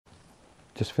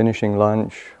just finishing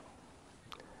lunch,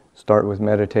 start with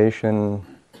meditation.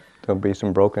 There'll be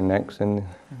some broken necks and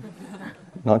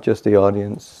not just the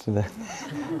audience, the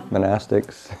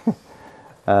monastics.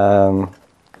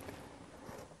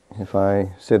 If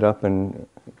I sit up and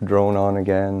drone on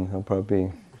again, there'll probably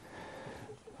be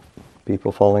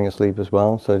people falling asleep as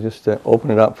well. So just to open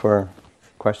it up for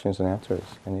questions and answers.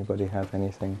 Anybody have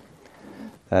anything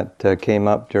that came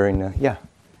up during the... Yeah?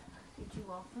 Did you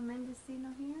offer mendocino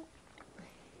here?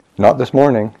 Not this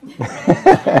morning. Did you offer?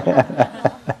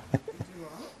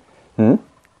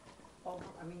 Oh,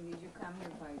 I mean, did you come here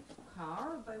by car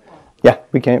or by what? Yeah,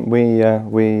 we came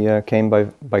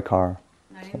by car.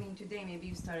 I didn't mean today. Maybe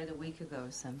you started a week ago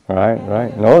or something.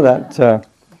 Right. No, that...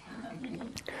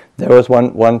 there was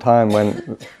one time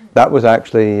when... That was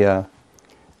actually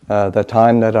the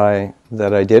time that I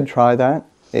did try that.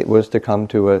 It was to come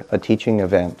to a teaching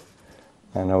event.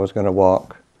 And I was going to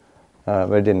walk,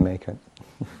 but I didn't make it.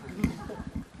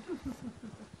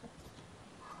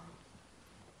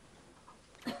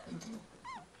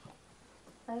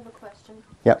 I have a question.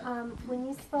 Yep. When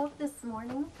you spoke this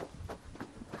morning...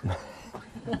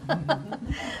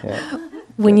 Yeah.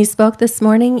 When you spoke this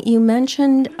morning, you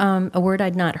mentioned a word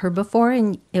I'd not heard before,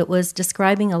 and it was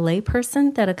describing a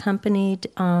layperson that accompanied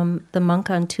the monk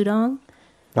on Tudong.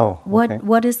 Oh, okay.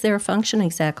 What is their function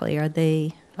exactly? Are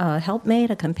they a helpmate,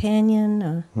 a companion,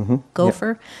 a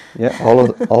gopher? Yeah, all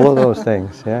of those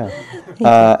things. Yeah.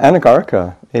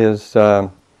 Anagarika is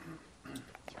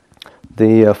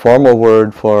the formal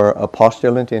word for a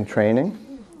postulant in training,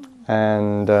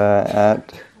 and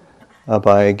at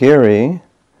Abhayagiri,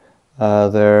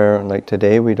 like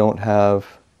today we don't have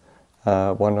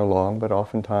one along, but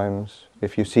oftentimes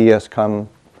if you see us come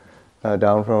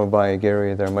down from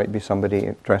Abhayagiri, there might be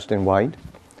somebody dressed in white,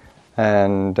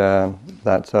 and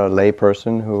that's a lay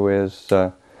person who is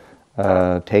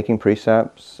taking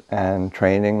precepts and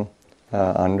training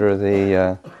under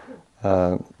the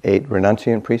 8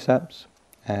 renunciant precepts,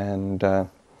 and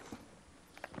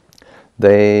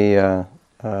they're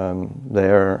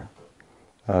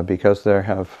because they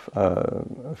have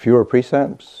fewer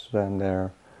precepts, and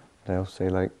they'll say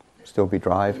like still be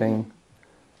driving,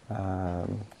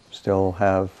 still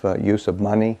have use of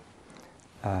money,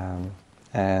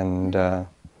 and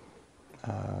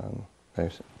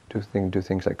do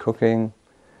things like cooking,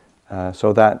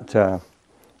 so that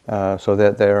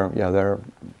they're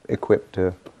equipped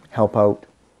to help out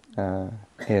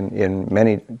in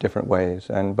many different ways,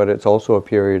 but it's also a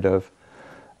period of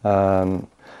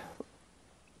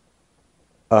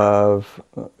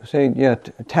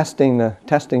testing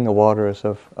the waters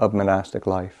of monastic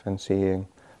life and seeing,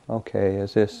 okay,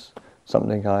 is this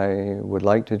something I would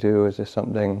like to do? Is this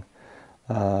something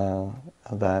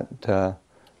that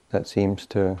seems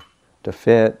to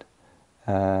fit?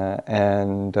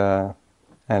 And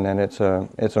then it's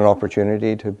an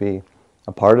opportunity to be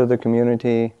a part of the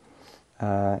community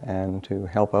and to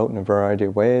help out in a variety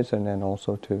of ways, and then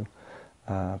also to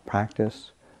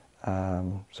practice.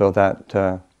 So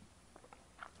that,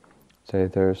 say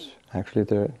there's actually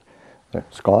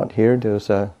Scott here does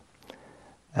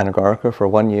Anagarika for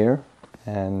 1 year,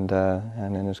 and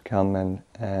then has come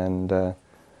and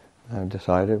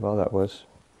decided, well, that was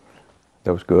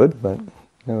good, but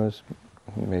it was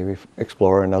maybe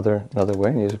explore another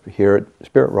way. And he's here at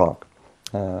Spirit Rock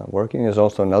working. There's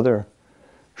also another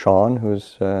Sean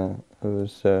who's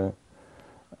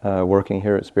working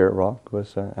here at Spirit Rock,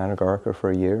 was Anagarika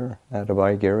for 1 year at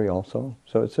Abhayagiri also.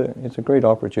 So it's a great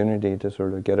opportunity to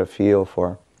sort of get a feel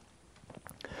for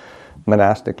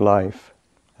monastic life,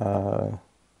 and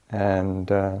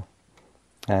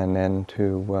then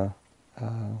to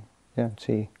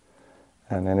see,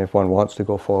 and then if one wants to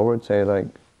go forward, say like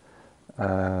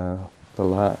the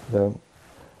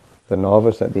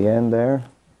novice at the end there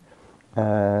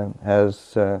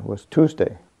was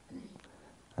Tuesday.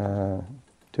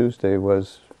 Tuesday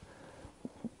was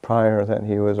prior that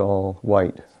he was all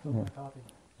white.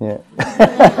 Yeah.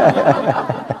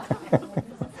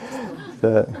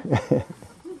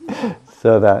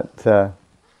 So that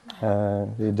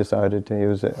he decided to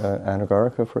use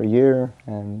Anagarika for 1 year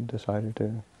and decided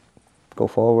to go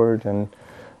forward, and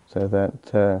so that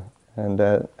and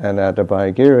at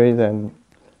Abhayagiri then,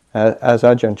 as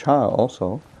Ajahn Chah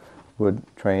also would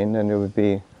train, and it would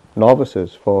be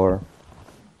novices for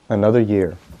another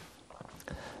year,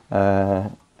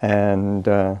 and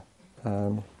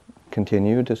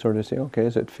continue to sort of say, okay,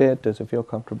 is it fit? Does it feel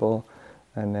comfortable?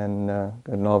 And then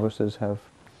the novices have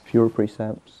fewer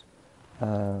precepts,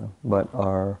 but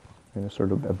are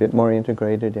sort of a bit more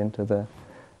integrated into the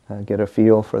get a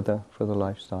feel for the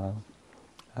lifestyle.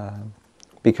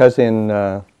 Because in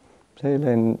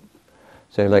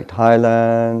say like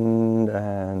Thailand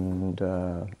and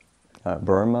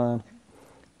Burma,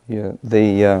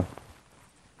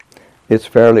 it's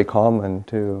fairly common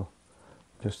to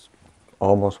just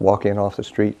almost walk in off the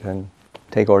street and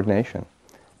take ordination.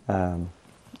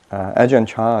 Ajahn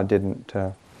Chah didn't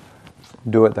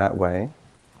do it that way.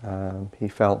 He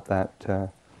felt that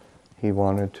he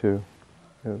wanted to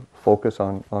focus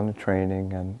on the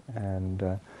training and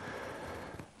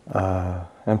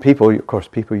people, of course,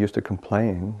 people used to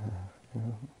complain.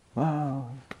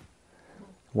 Wow,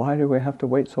 why do we have to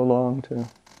wait so long to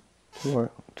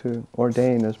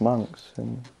ordain as monks?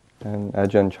 And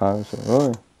Ajahn Chah said,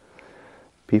 oh,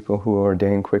 people who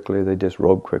ordain quickly, they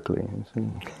disrobe quickly.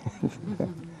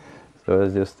 So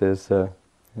it's just this,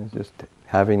 it's just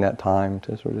having that time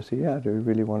to sort of see, yeah, do we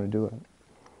really want to do it?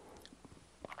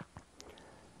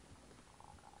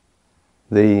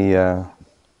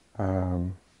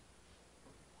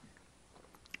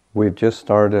 We've just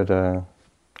started a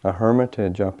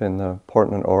hermitage up in the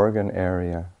Portland, Oregon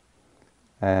area,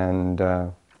 and say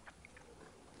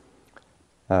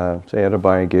at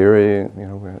Abhayagiri,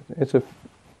 it's a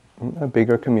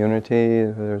bigger community.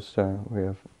 There's we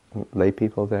have lay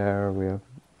people there, we have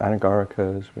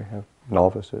anagarikas, we have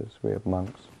novices, we have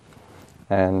monks,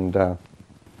 and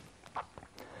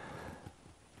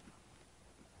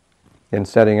in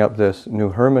setting up this new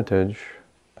hermitage,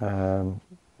 the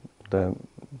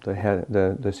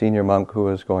senior monk who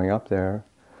was going up there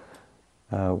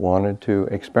wanted to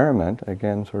experiment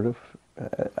again, sort of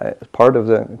as part of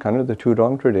the kind of the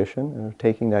Tudong tradition,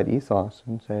 taking that ethos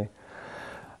and say,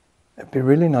 it'd be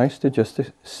really nice to just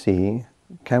to see,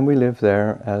 can we live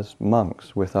there as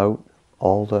monks without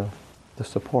all the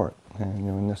support, and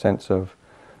in the sense of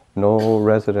no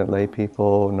resident lay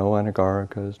people, no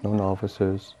anagarikas, no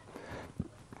novices.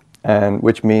 And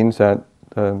which means that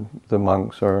the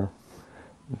monks they're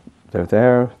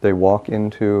there, they walk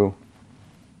into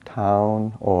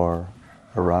town or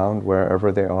around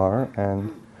wherever they are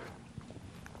and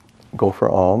go for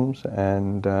alms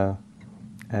and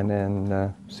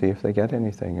then see if they get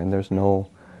anything. And there's no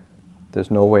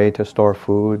way to store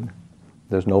food.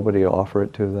 There's nobody to offer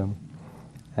it to them,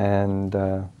 and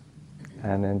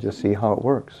then just see how it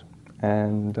works,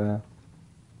 and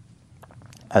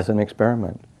as an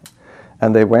experiment.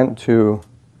 And they went to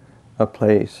a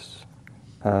place,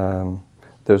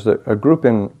 there's a group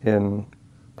in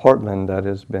Portland that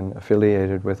has been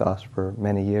affiliated with us for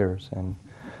many years, and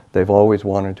they've always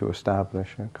wanted to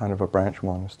establish a kind of a branch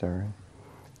monastery.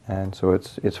 And so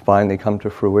it's finally come to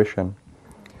fruition.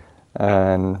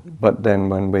 But then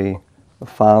when we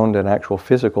found an actual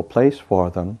physical place for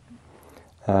them,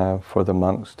 for the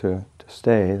monks to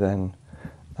stay, then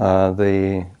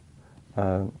the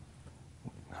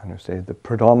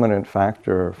predominant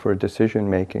factor for decision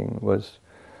making was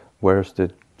where's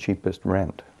the cheapest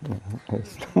rent.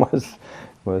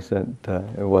 was that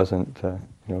it wasn't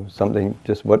something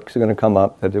just what's going to come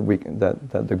up that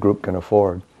the group can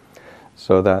afford,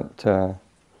 so that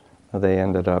they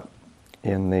ended up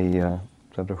in the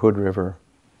sort of Hood River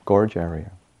Gorge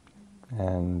area,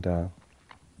 and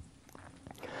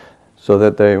so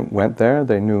that they went there.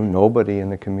 They knew nobody in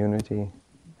the community,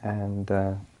 and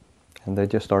they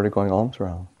just started going alms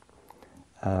around,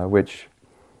 which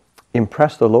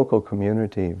impressed the local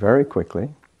community very quickly,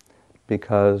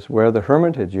 because where the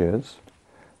hermitage is,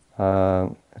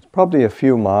 it's probably a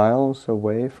few miles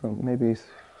away from, maybe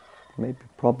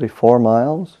probably 4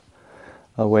 miles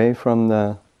away from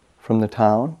the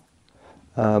town,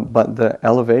 but the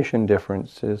elevation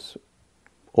difference is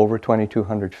over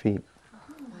 2,200 feet.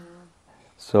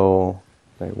 So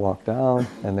they walk down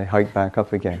and they hike back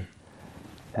up again.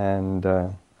 And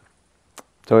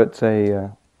so it's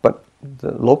but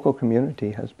the local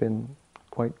community has been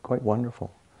quite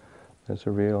wonderful. There's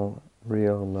a real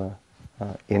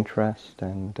interest,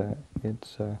 and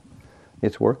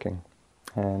it's working.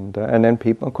 And then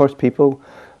people, of course, people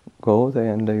go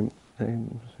there and they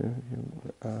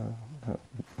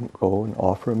go and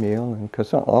offer a meal, and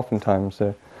because oftentimes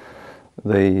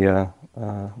they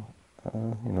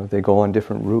go on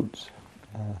different routes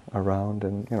around,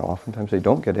 and oftentimes they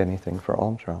don't get anything for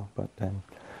alms round, but then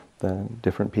the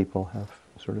different people have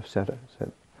sort of sort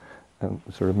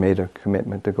of made a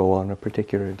commitment to go on a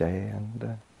particular day,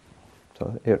 and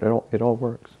so it all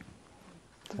works.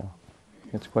 So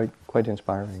it's quite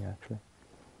inspiring, actually.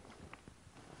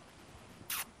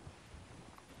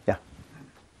 Yeah.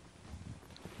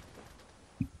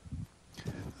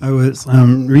 I was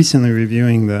recently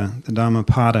reviewing the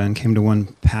Dhammapada and came to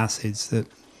one passage that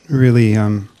really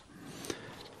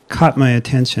caught my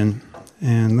attention.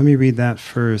 And let me read that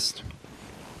first.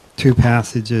 two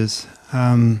passages.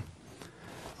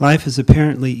 Life is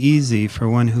apparently easy for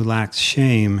one who lacks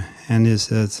shame and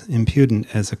is as impudent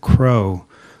as a crow,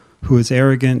 who is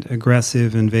arrogant,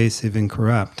 aggressive, invasive, and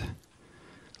corrupt.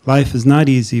 Life is not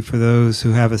easy for those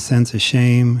who have a sense of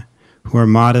shame, who are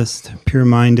modest,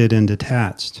 pure-minded, and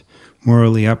detached,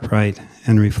 morally upright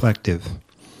and reflective.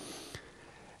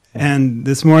 And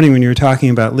this morning when you were talking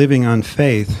about living on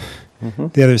faith,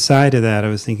 the other side of that, I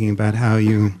was thinking about how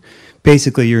you're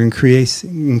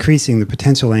increasing the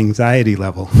potential anxiety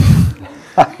level.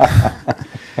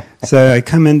 So I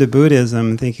come into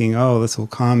Buddhism thinking, oh, this will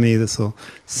calm me, this will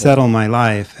settle my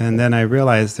life. And then I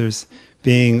realize there's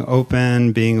being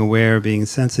open, being aware, being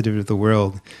sensitive to the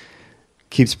world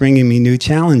keeps bringing me new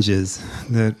challenges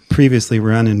that previously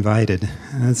were uninvited.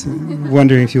 And I was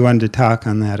wondering if you wanted to talk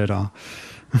on that at all.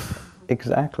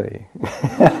 Exactly.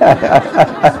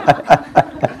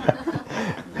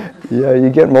 Yeah, you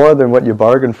get more than what you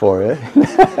bargained for, eh?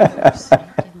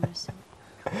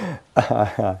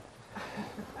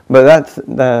 But that's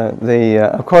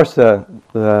of course in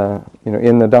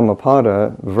the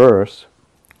Dhammapada verse,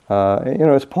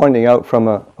 it's pointing out from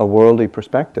a worldly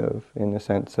perspective in the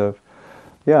sense of,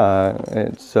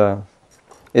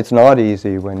 it's not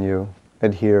easy when you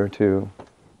adhere to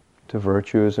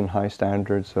virtues and high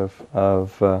standards of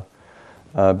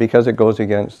because it goes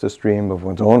against the stream of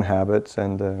one's own habits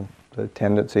and the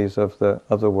tendencies of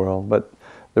the world. But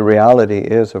the reality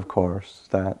is, of course,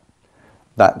 that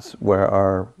that's where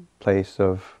our place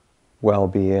of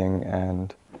well-being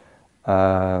and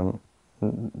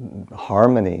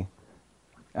harmony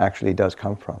actually does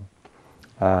come from.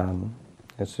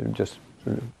 It's just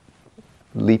sort of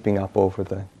leaping up over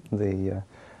the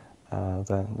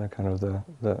kind of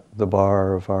the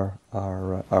bar of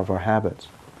our habits,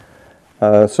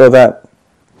 so that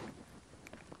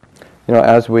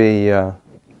as we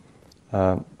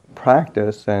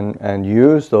practice and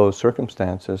use those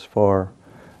circumstances for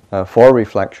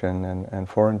reflection and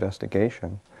for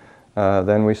investigation,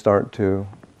 then we start to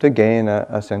gain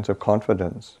a sense of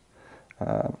confidence,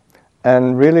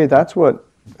 and really that's what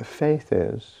faith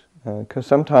is, because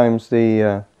sometimes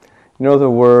the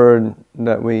word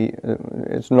that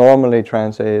it's normally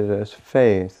translated as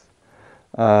faith,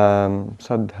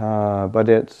 saddha, but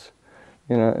it's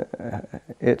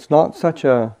not such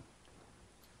a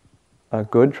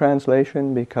good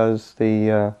translation, because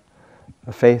the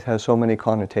faith has so many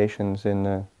connotations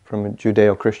from a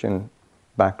Judeo-Christian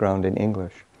background in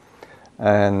English,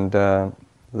 and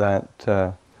that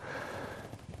the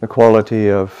quality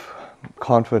of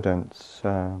confidence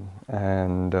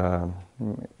and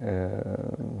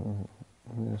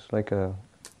it's like a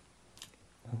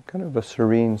kind of a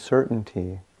serene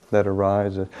certainty that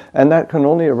arises, and that can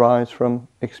only arise from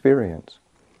experience.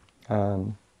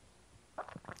 So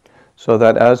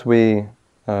that as we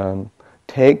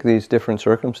take these different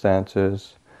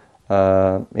circumstances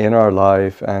in our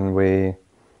life and we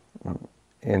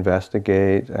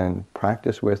investigate and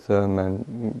practice with them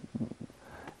and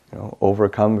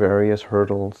overcome various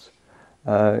hurdles,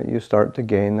 you start to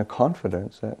gain the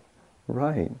confidence that,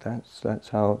 right, that's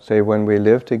how, say, when we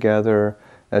live together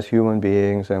as human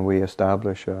beings and we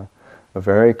establish a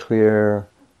very clear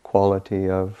quality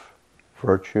of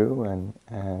virtue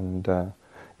and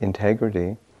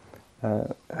integrity,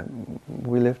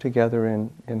 we live together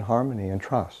in harmony and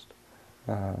trust.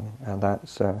 And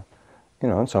that's, and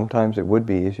sometimes it would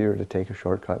be easier to take a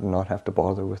shortcut and not have to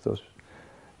bother with those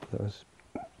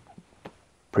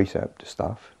precept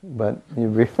stuff, but you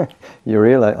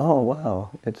realize, oh wow,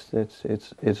 it's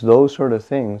those sort of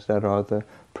things that are the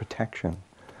protection,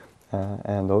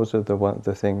 and those are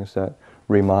the things that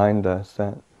remind us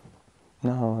that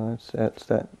no, it's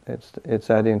that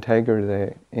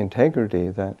integrity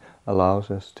that allows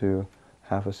us to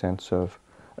have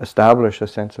establish a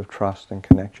sense of trust and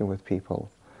connection with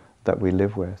people that we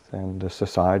live with and the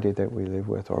society that we live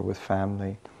with, or with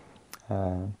family,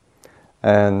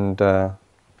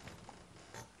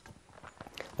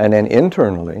 and then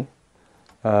internally,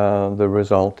 the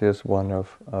result is one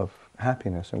of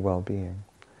happiness and well-being.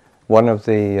 One of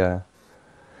the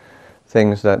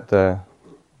things that the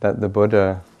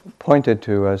Buddha pointed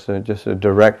to as just a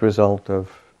direct result of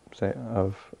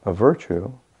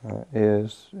virtue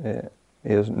is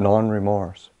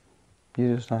non-remorse.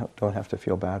 You just don't have to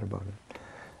feel bad about it.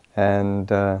 And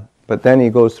but then he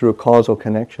goes through causal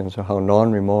connections of how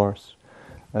non-remorse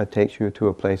takes you to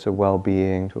a place of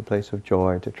well-being, to a place of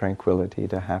joy, to tranquility,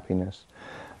 to happiness.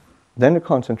 Then the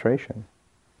concentration.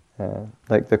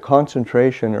 Like the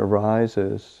concentration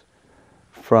arises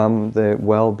from the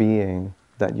well-being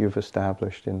that you've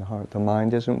established in the heart. The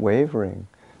mind isn't wavering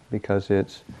because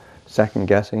it's second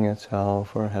guessing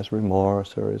itself, or has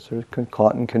remorse, or is sort of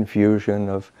caught in confusion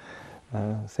of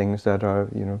things that are,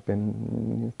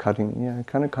 been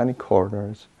cutting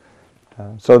corners,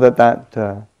 so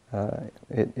that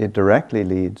it directly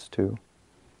leads to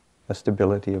a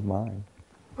stability of mind.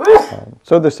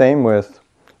 So the same with,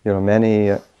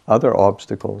 many other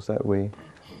obstacles that we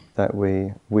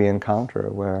encounter,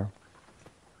 where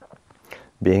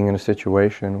being in a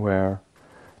situation where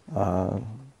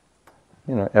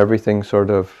everything sort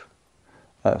of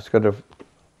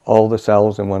all the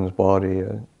cells in one's body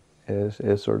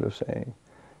is sort of saying,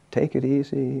 take it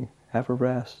easy, have a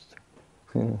rest,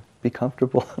 be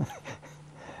comfortable,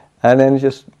 and then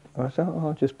just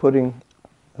putting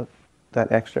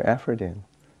that extra effort in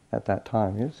at that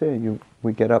time.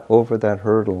 We get up over that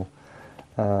hurdle,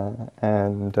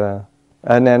 and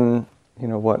then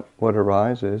what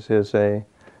arises is a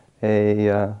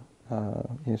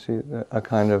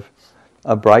kind of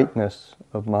a brightness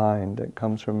of mind that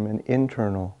comes from an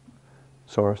internal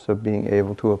source of being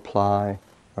able to apply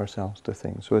ourselves to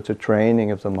things. So it's a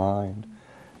training of the mind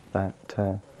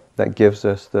that gives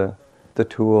us the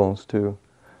tools to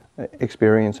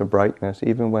experience a brightness,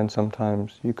 even when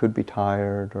sometimes you could be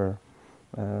tired or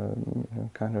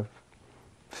kind of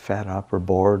fed up or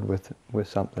bored with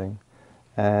something,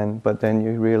 but then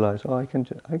you realize, I can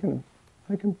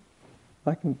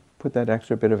put that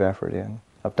extra bit of effort in.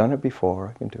 I've done it before.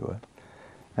 I can do it,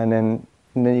 and then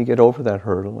you get over that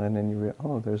hurdle, and then you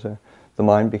realize, the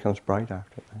mind becomes bright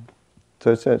after that.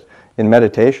 So it says in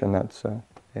meditation that's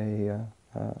a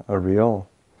real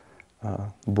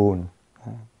boon,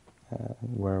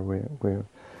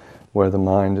 where the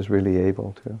mind is really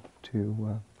able to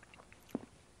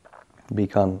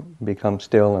become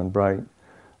still and bright,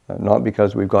 not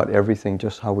because we've got everything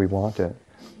just how we want it,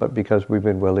 but because we've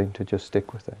been willing to just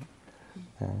stick with it.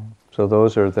 So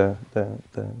those are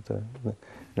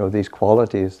these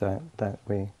qualities that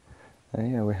we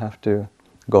have to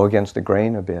go against the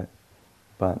grain a bit,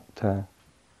 but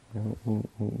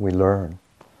we learn.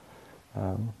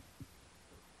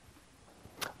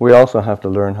 We also have to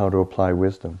learn how to apply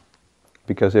wisdom,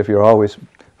 because if you're always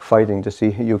fighting to see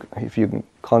if you can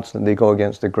constantly go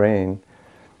against the grain,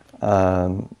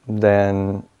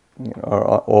 then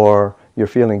or you're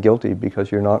feeling guilty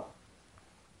because you're not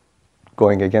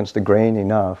going against the grain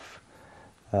enough,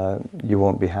 you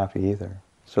won't be happy either.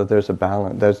 So there's a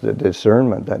balance. There's the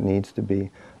discernment that needs to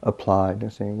be applied,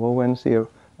 and saying, well, when's the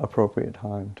appropriate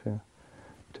time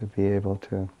to be able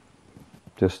to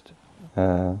just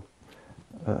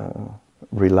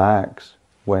relax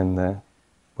when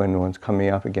one's coming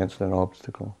up against an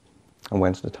obstacle, and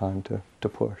when's the time to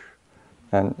push.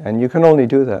 And you can only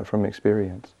do that from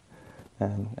experience,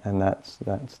 and that's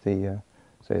the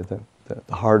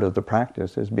heart of the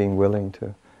practice, is being willing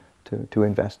to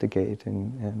investigate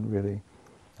and really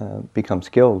become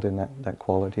skilled in that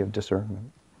quality of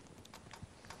discernment.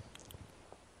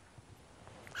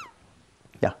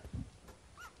 Yeah.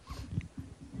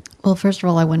 Well, first of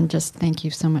all, I want to just thank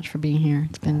you so much for being here.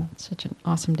 It's been such an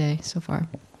awesome day so far.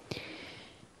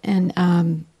 And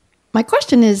my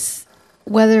question is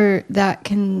whether that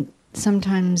can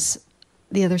sometimes,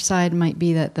 the other side might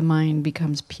be that the mind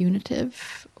becomes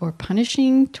punitive or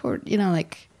punishing toward,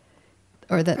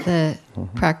 or that the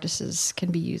practices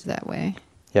can be used that way.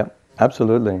 Yeah,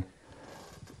 absolutely.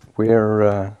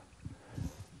 We're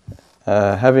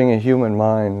having a human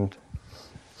mind.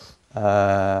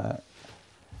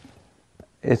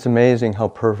 It's amazing how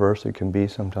perverse it can be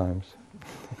sometimes.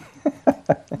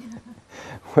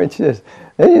 Which is,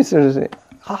 you sort of say,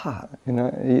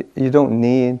 you don't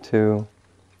need to,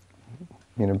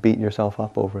 beat yourself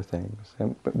up over things.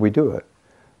 But we do it.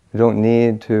 We don't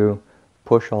need to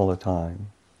push all the time,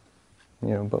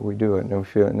 but we do it. And we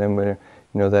feel, and then we're,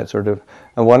 that sort of,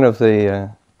 and one of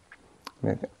the,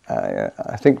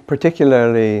 I think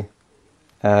particularly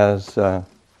as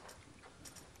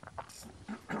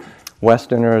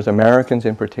Westerners, Americans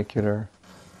in particular,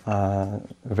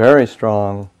 very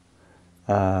strong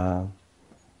kind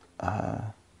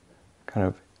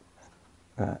of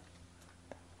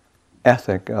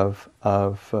ethic of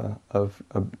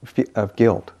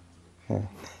guilt,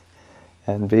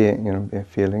 and being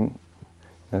feeling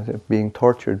being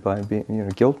tortured by being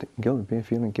guilty,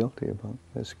 feeling guilty about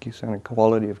this kind of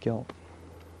quality of guilt.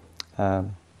 I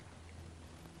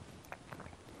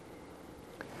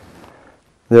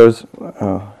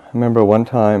remember one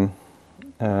time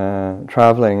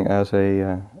traveling as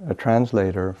a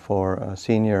translator for a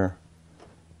senior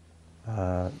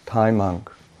Thai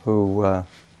monk who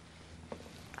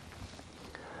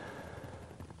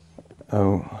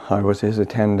I was his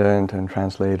attendant and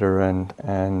translator,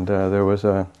 and there was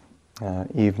a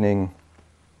evening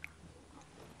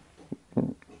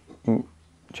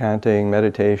chanting,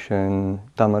 meditation,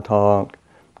 Dhamma talk,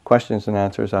 questions and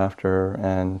answers after,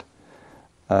 and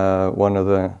one of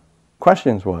the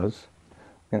questions was,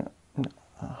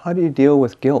 how do you deal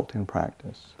with guilt in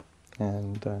practice?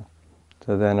 And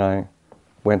so then I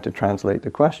went to translate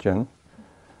the question,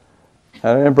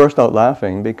 and I burst out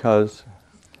laughing because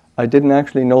I didn't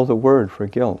actually know the word for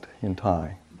guilt in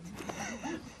Thai.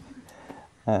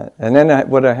 And then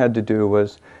what I had to do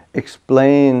was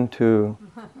explain to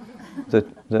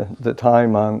the Thai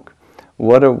monk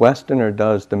what a Westerner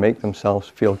does to make themselves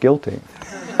feel guilty,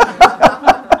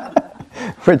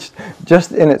 which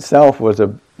just in itself was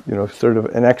a sort of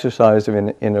an exercise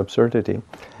in absurdity,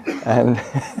 and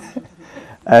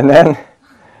and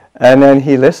then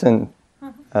he listened,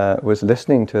 was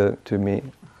listening to me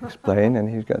explain, and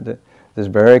he's got this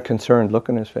very concerned look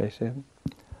on his face. He said,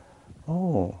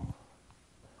 "Oh,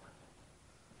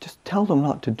 just tell them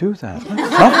not to do that.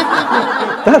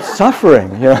 That's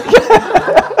suffering."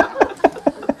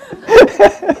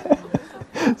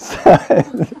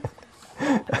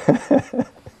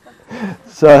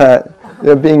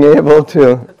 So being able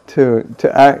to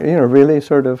act, really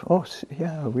sort of,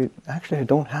 we actually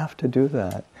don't have to do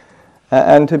that,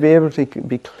 and to be able to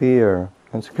be clear,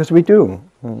 because we do.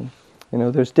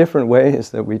 There's different ways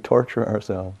that we torture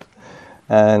ourselves,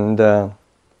 and to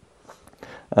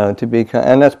be,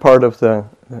 and that's part of the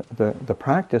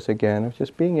practice again of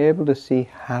just being able to see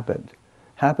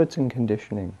habits and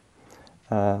conditioning,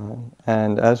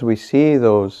 and as we see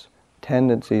those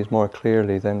tendencies more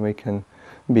clearly, then we can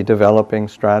be developing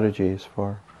strategies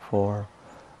for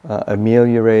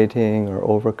ameliorating or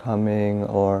overcoming,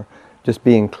 or just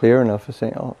being clear enough of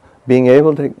saying, being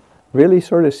able to really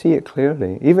sort of see it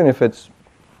clearly, even if it's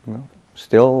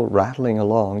still rattling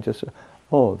along. Just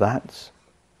that's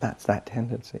that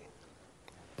tendency,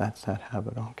 that's that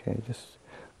habit. Okay, just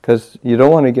because you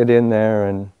don't want to get in there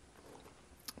and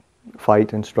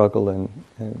fight and struggle and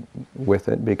with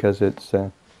it, because it's.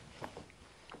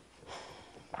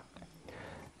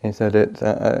 He said it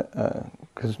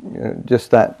because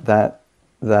just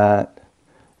that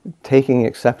taking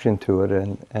exception to it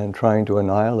and trying to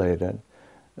annihilate it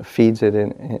feeds it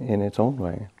in its own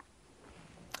way.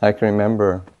 I can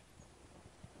remember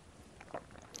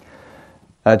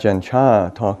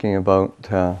Ajahn talking about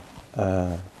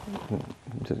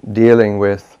dealing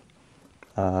with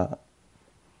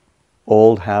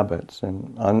old habits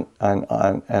and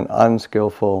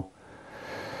unskillful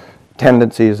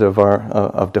tendencies of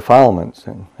defilements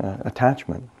and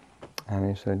attachment. And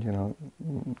he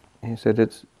said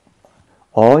it's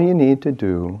all you need to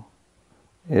do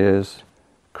is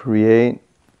create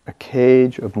a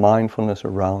cage of mindfulness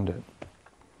around it.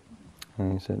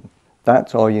 And he said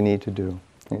that's all you need to do.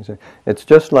 And he said it's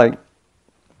just like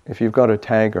if you've got a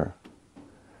tiger.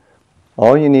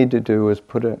 All you need to do is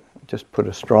put a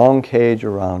strong cage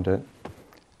around it,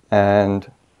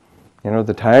 and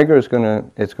the tiger is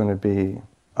going to be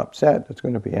upset, it's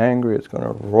going to be angry, it's going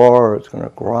to roar, it's going to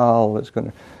growl, it's going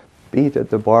to beat at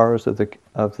the bars of the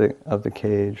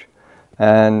cage,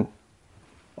 and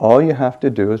all you have to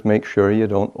do is make sure you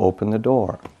don't open the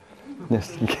door.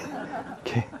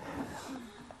 Okay.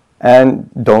 And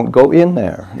don't go in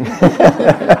there.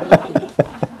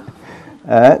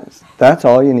 That's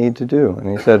all you need to do. And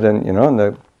he said, and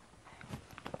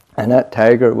that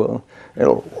tiger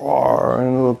it'll roar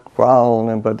and it'll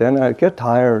growl, but then I get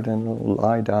tired and it'll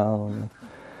lie down,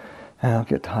 and I'll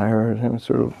get tired and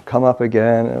sort of come up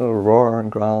again, and it'll roar and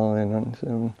growl,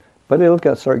 but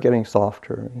it'll start getting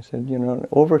softer. And he said,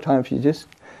 over time, if you just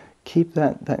keep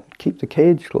keep the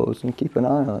cage closed and keep an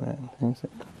eye on it, and he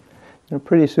said,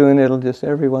 pretty soon it'll just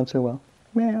every once in a while,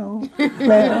 meow,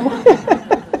 meow.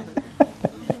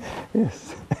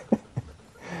 Yes.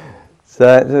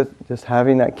 So just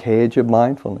having that cage of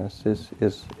mindfulness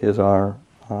is our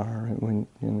when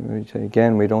we say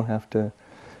again, we don't have to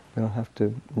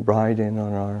ride in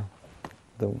on our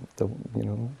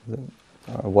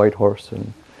white horse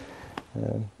and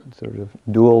sort of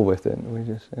duel with it. We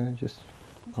just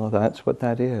that's what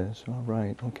that is. All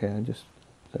right, okay.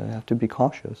 I have to be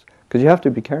cautious, because you have to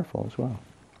be careful as well.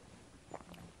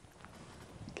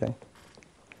 Okay.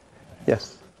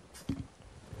 Yes.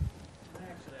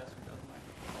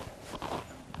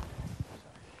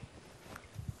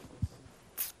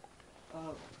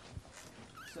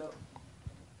 So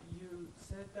you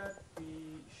said that we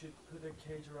should put a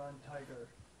cage around tiger.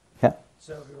 Yeah.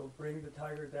 So we will bring the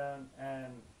tiger down,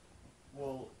 and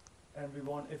if we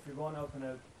want to open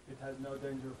it, it has no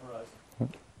danger for us.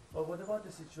 Mm-hmm. But what about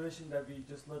the situation that we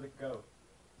just let it go?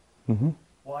 Mm-hmm.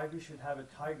 Why we should have a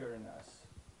tiger in us?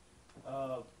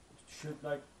 should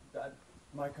like that?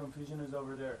 My confusion is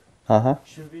over there. Uh-huh.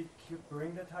 Should we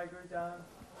bring the tiger down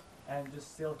and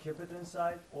just still keep it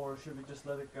inside, or should we just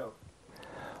let it go?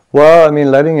 Well, I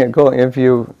mean, letting it go. Have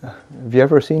you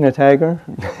ever seen a tiger?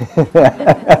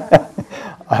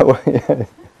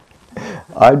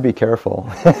 I'd be careful.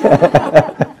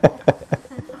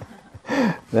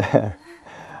 There.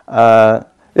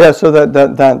 Yeah. So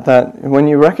that when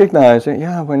you recognize it,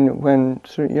 when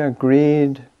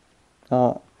greed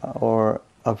or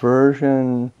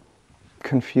aversion,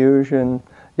 confusion,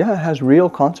 it has real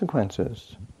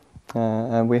consequences,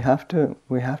 and we have to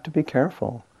be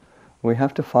careful. We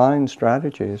have to find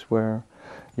strategies where,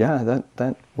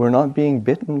 that we're not being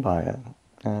bitten by it,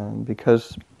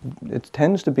 because it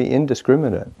tends to be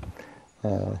indiscriminate.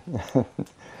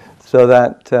 So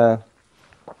that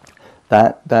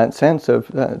sense of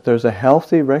there's a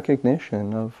healthy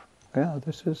recognition of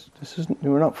this is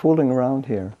we're not fooling around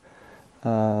here.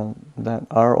 That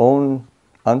our own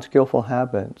unskillful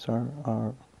habits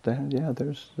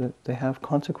they have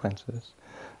consequences.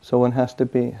 So one has to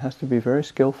be very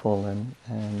skillful and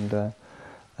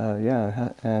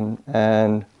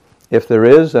if there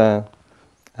is a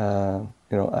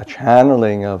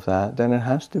channeling of that, then it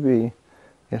has to be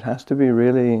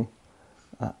really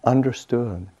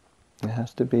understood. It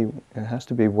has to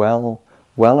be well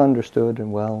understood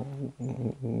and well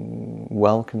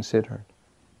considered.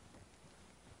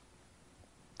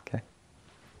 Okay.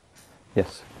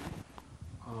 Yes.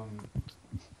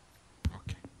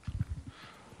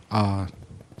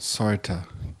 Sorry to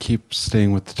keep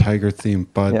staying with the tiger theme,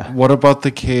 but Yeah. what about the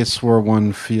case where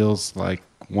one feels like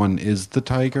one is the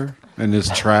tiger and is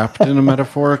trapped in a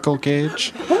metaphorical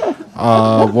cage?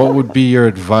 What would be your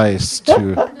advice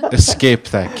to escape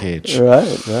that cage?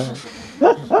 Right.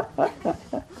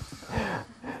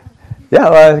 Yeah.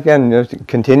 Well, again,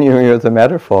 continuing with the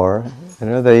metaphor,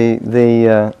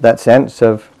 that sense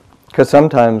of, because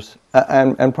sometimes,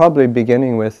 and probably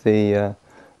beginning with the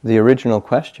original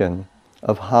question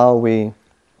of how we,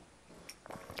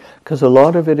 because a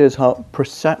lot of it is how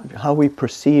we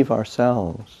perceive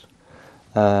ourselves,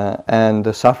 and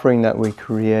the suffering that we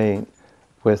create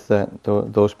with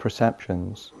those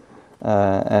perceptions,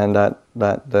 and that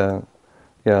the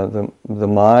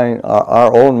mind,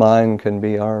 our own mind, can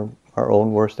be our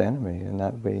own worst enemy, and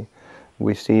that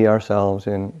we see ourselves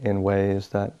in ways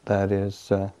that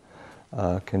is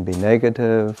can be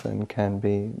negative and can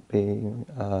be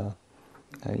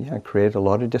create a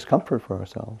lot of discomfort for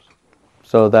ourselves.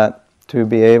 So that to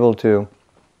be able to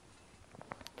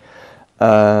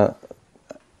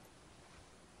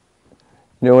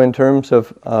in terms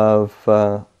of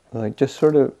like just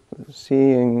sort of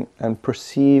seeing and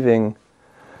perceiving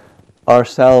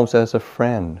ourselves as a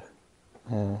friend,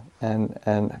 and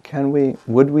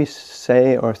would we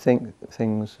say or think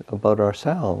things about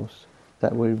ourselves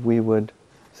that we would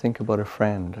think about a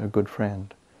friend, a good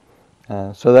friend,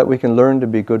 so that we can learn to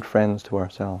be good friends to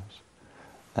ourselves,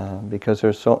 because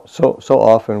there's so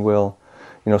often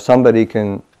somebody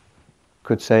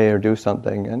could say or do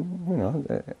something,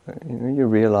 and you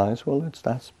realize, well, it's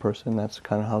that person, that's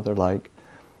kind of how they're like,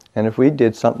 and if we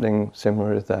did something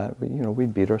similar to that,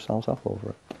 we'd beat ourselves up over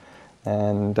it,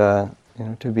 and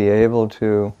to be able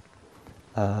to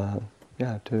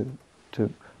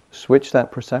switch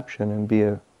that perception and be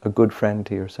a good friend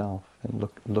to yourself, and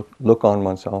look on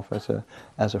oneself as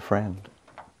a friend.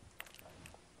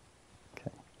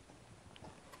 Okay.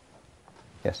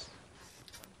 Yes.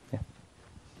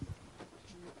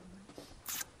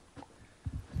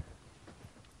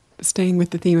 Staying with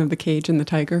the theme of the cage and the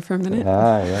tiger for a minute.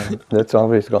 Yeah. That's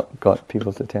always got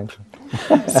people's attention.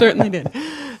 Certainly did.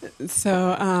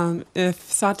 So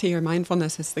if sati or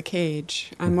mindfulness is the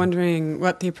cage, I'm wondering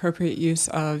what the appropriate use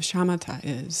of shamatha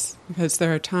is. Because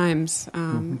there are times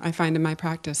I find in my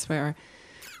practice where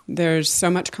there's so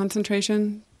much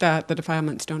concentration that the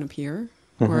defilements don't appear,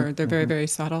 or they're very, very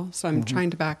subtle. So I'm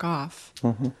trying to back off.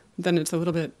 Then it's a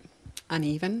little bit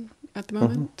uneven at the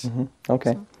moment.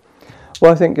 Okay. So.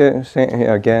 Well, I think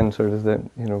again, sort of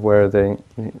where the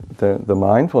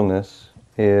mindfulness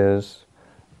is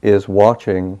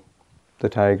watching the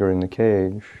tiger in the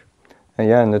cage,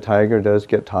 and the tiger does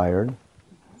get tired,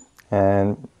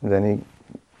 and then he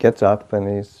gets up and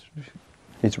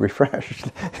he's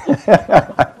refreshed.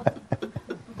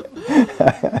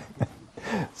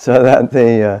 So that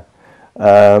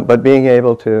but being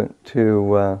able to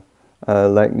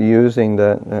like using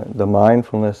the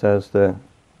mindfulness as the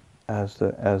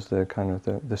kind of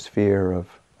the sphere of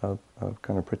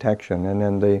kind of protection, and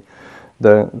then the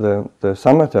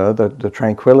samatha, the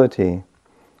tranquility,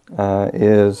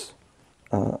 is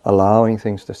allowing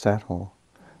things to settle,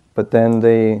 but then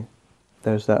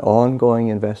there's that ongoing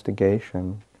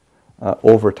investigation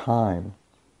over time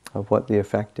of what the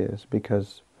effect is,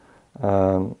 because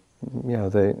there's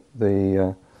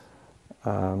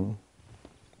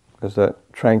that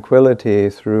tranquility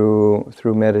through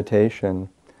meditation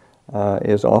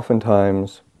is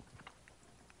oftentimes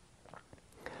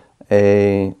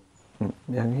a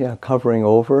covering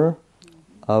over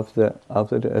of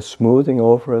a smoothing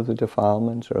over of the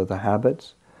defilements or the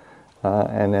habits,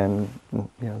 and then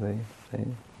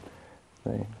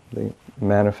they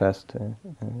manifest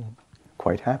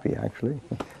quite happy, actually.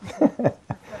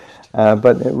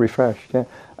 But refreshed, yeah.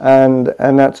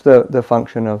 And that's the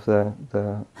function of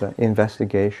the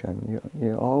investigation.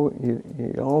 You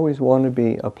always want to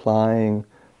be applying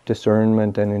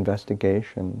discernment and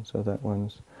investigation, so that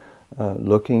one's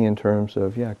looking in terms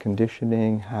of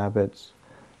conditioning, habits,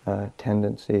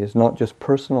 tendencies, not just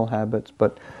personal habits,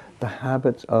 but the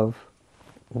habits of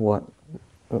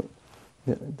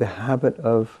the habit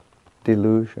of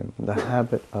delusion, the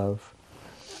habit of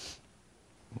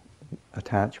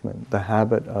attachment, the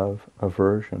habit of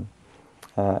aversion.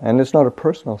 And it's not a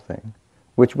personal thing,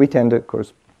 which we tend to, of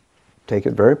course, take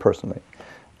it very personally.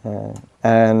 But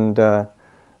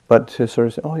to sort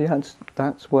of say, oh yeah,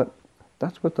 that's what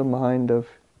the mind of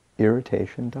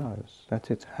irritation does. That's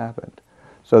its habit.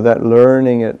 So that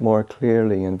learning it more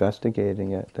clearly,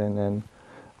 investigating it, and then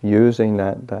using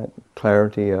that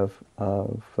clarity of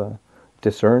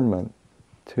discernment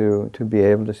to be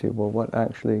able to see, well,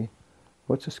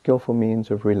 what's a skillful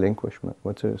means of relinquishment?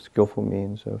 What's a skillful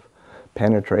means of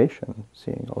penetration?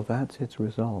 Seeing, oh, that's its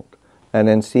result, and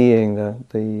then seeing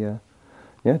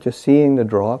just seeing the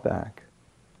drawback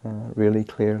really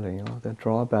clearly. Oh, the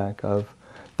drawback of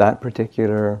that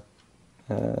particular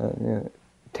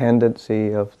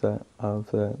tendency of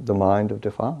the mind of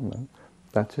defilement.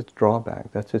 That's its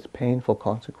drawback. That's its painful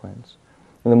consequence.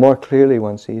 And the more clearly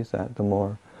one sees that, the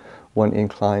more one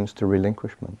inclines to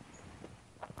relinquishment.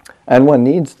 And one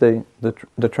needs the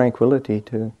tranquility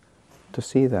to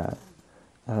see that.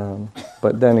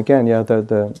 But then again, there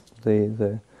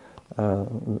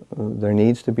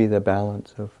needs to be the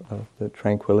balance of the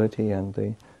tranquility and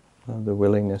the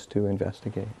willingness to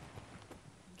investigate.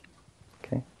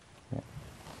 Okay? Yeah.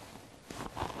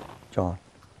 John.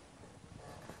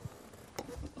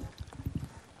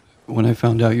 When I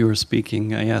found out you were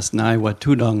speaking, I asked Nai what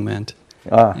Tudong meant,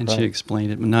 and she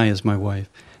explained it. Nai is my wife.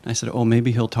 And I said, oh,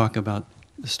 maybe he'll talk about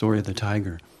the story of the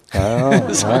tiger.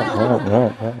 Because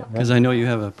I know you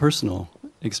have a personal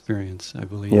experience, I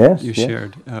believe, you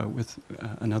shared with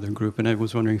another group, and I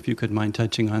was wondering if you could mind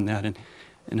touching on that and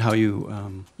how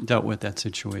you dealt with that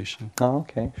situation. Oh,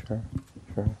 okay, sure.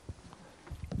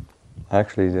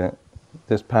 Actually,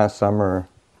 this past summer,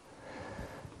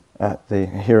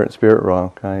 here at Spirit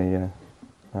Rock, I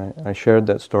shared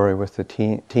that story with the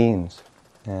teens,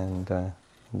 and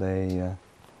they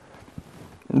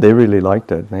really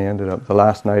liked it. They ended up, the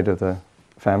last night of the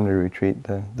family retreat,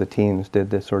 the teens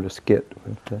did this sort of skit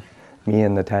with me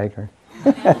and the tiger.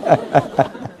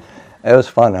 It was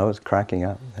fun. I was cracking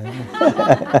up.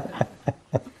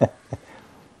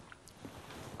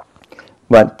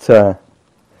 But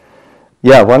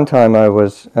one time I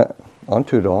was on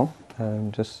Tudong.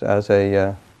 Just as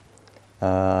I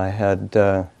had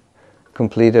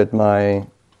completed my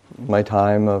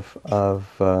time of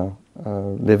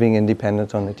living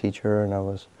independence on the teacher, and I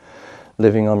was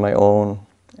living on my own,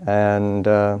 and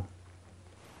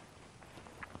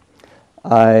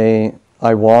I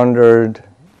wandered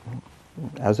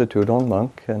as a Tudong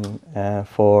monk and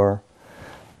for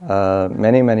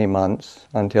many months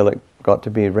until it got to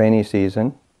be rainy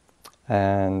season,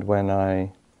 and when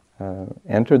I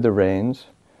entered the rains,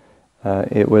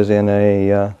 it was in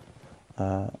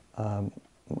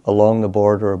along the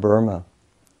border of Burma,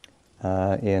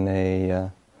 in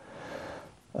a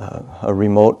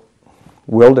remote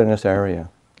wilderness area,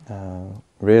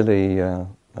 really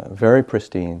very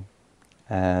pristine,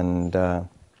 and it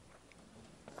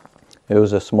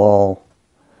was a small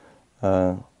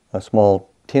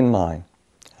tin mine.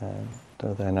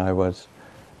 So then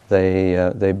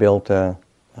they built a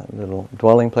little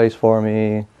dwelling place for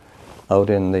me out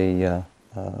in the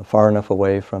far enough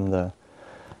away from the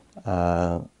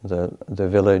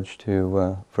village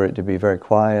for it to be very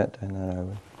quiet, and then I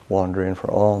would wander in for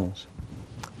alms.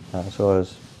 So I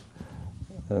was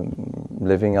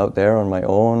living out there on my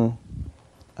own,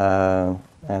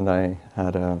 and I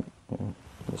had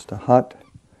just a hut,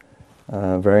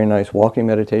 a very nice walking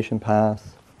meditation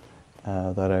path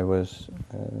that I was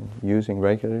using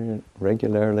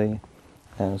regularly.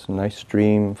 And there's a nice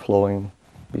stream flowing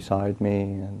beside me,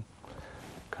 and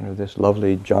kind of this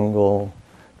lovely jungle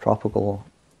tropical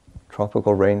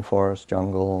rainforest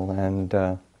jungle,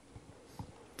 and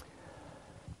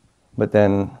but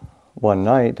then one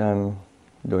night I'm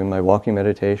doing my walking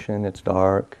meditation. It's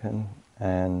dark, and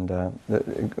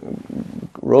it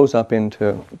rose up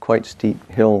into quite steep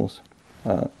hills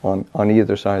on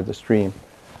either side of the stream,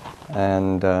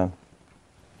 and a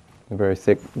very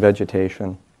thick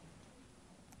vegetation.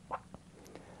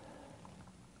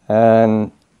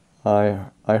 And I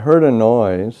heard a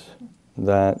noise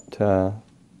that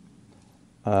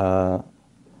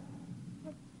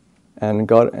and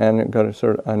got a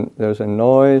sort of, and there's a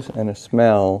noise and a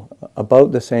smell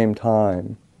about the same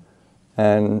time,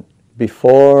 and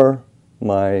before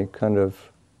my kind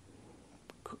of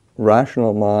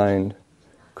rational mind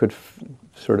could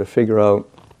sort of figure out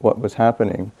what was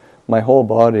happening, my whole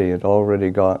body had already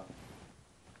got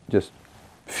just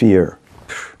fear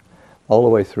all the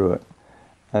way through it.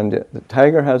 And the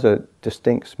tiger has a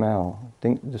distinct smell,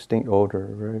 distinct odor,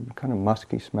 very kind of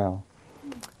musky smell.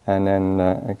 And then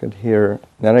I could hear,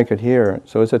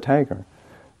 so it's a tiger.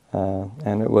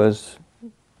 And it was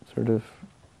sort of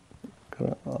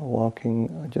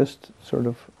walking just sort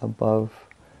of above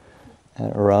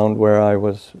and around where I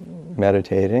was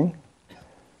meditating.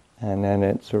 And then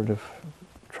it sort of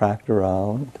tracked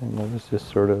around, and it was just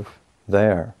sort of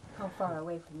there. How far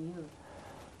away from you?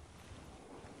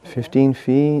 15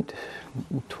 feet,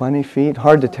 20 feet,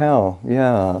 hard to tell.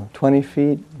 Yeah, 20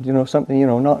 feet, something,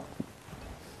 not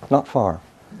far.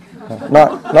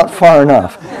 Not far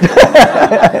enough.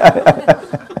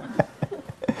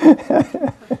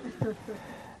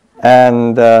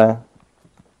 And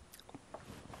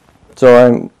so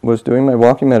I was doing my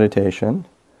walking meditation,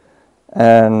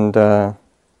 and then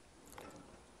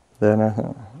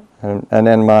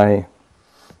my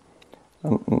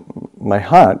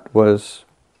hut was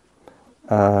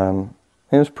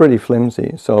it was pretty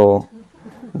flimsy, so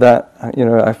that I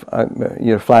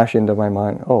flash into my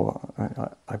mind,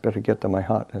 I better get to my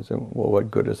hut. I said, well, what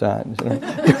good is that?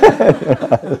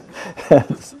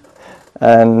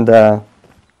 And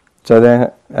so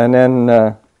then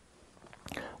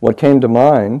what came to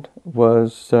mind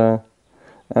was, and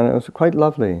it was quite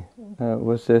lovely,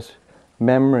 was this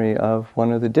memory of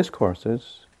one of the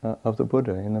discourses of the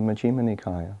Buddha in the Majjhima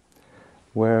Nikaya,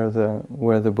 where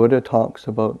the Buddha talks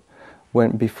about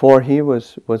when before he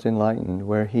was enlightened,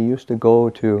 where he used to go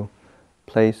to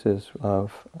places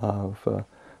of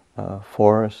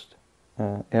forest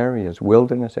areas,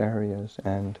 wilderness areas,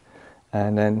 and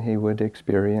then he would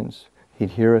experience,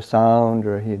 he'd hear a sound,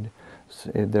 or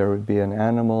there would be an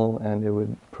animal, and it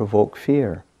would provoke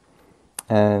fear.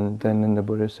 And then the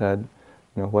Buddha said,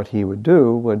 what he would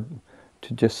do would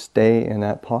to just stay in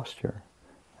that posture,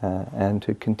 and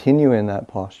to continue in that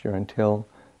posture until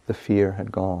the fear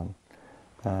had gone.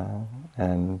 So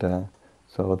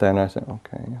then I said,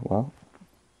 okay, well,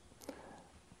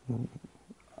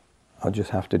 I'll just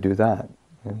have to do that.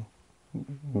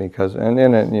 Because, and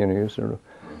then you're sort of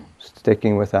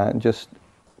sticking with that and just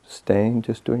staying,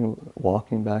 just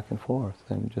walking back and forth,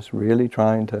 and just really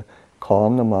trying to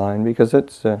calm the mind, because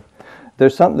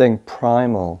there's something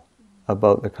primal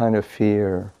about the kind of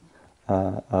fear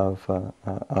of a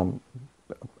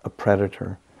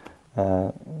predator,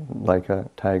 like a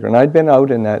tiger. And I'd been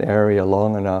out in that area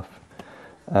long enough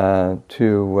to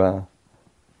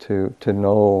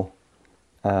know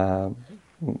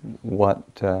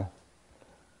what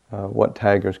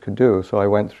tigers could do. So I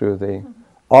went through the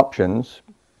options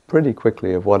pretty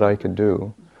quickly of what I could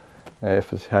do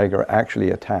if a tiger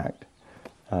actually attacked,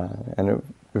 and it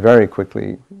very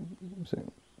quickly.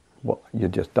 Well, you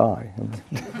just die.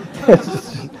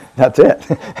 That's it.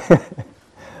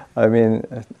 I mean,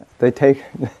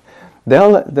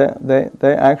 they'll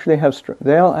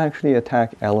actually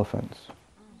attack elephants.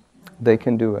 They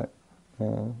can do it,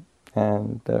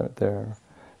 and they're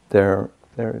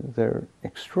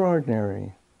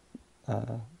extraordinary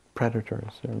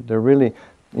predators. They're really,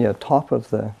 top of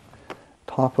the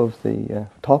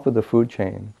food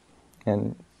chain,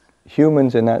 and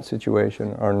humans in that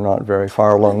situation are not very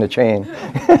far along the chain.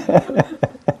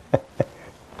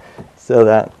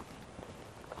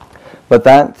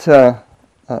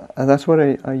 That's what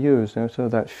I use. So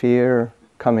that fear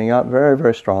coming up very,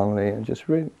 very strongly, and just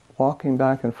really walking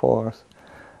back and forth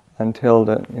until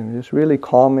just really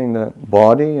calming the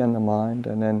body and the mind,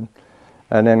 and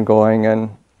then going, and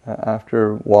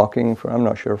after walking for, I'm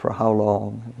not sure for how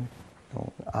long,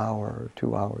 an hour or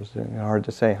 2 hours, hard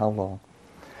to say how long.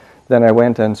 Then I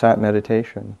went and sat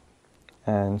meditation,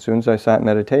 and as soon as I sat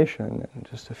meditation,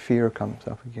 just the fear comes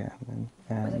up again.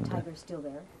 And the tiger still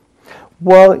there?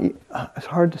 Well, it's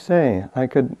hard to say. I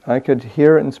could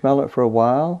hear it and smell it for a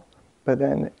while, but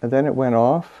then it went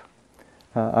off.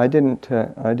 I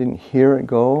didn't hear it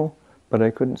go, but I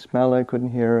couldn't smell it,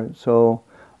 couldn't hear it. So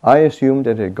I assumed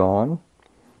it had gone,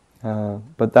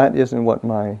 but that isn't what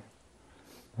my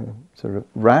sort of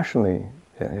rationally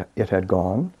it had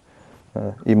gone.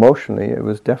 Emotionally, it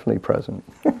was definitely present.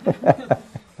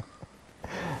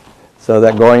 So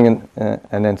that going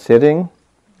and then sitting,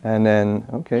 and then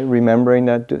remembering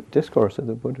that discourse of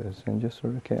the Buddhas, and just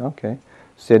sort of okay,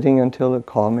 sitting until it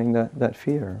calming that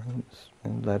fear,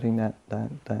 and letting that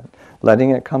letting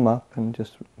it come up, and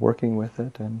just working with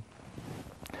it, and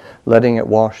letting it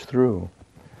wash through,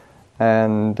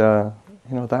 and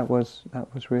that was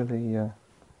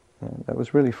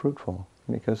really fruitful,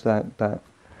 because that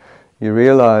you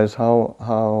realize how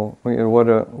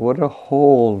what a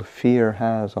hold fear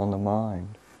has on the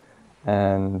mind,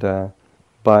 and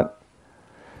but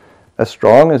as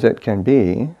strong as it can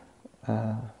be,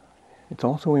 it's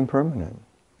also impermanent,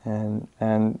 and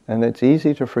it's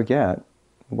easy to forget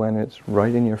when it's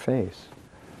right in your face.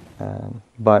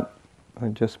 But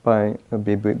just by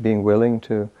being willing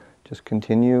to just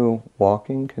continue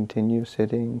walking, continue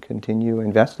sitting, continue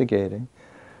investigating,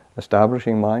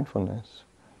 establishing mindfulness,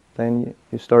 then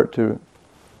you start to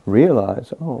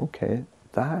realize,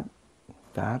 that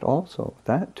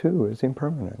too is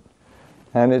impermanent.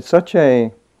 And it's such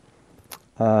a,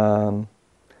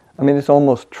 it's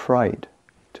almost trite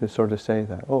to sort of say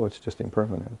that, it's just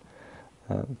impermanent.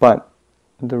 But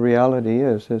the reality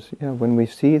is when we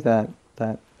see that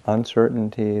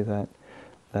uncertainty, that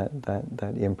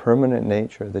impermanent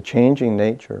nature, the changing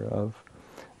nature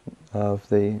of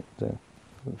the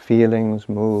feelings,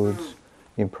 moods,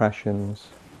 impressions,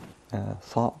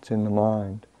 thoughts in the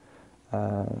mind,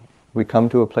 we come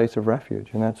to a place of refuge,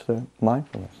 and that's the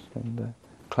mindfulness and the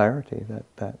clarity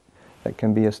that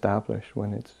can be established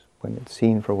when it's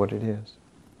seen for what it is.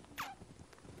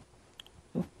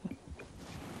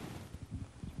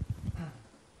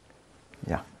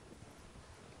 Yeah.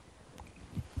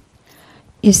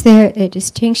 Is there a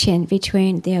distinction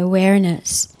between the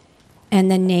awareness and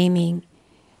the naming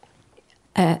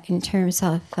in terms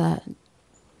of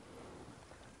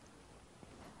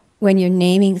when you're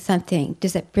naming something,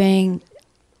 does it bring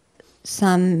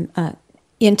some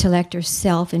intellect or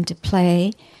self into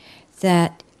play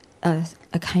that a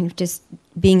kind of just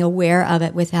being aware of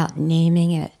it without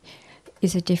naming it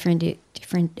is a different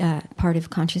part of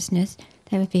consciousness?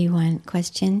 That would be one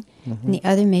question. Mm-hmm. And the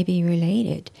other may be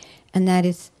related, and that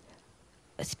is,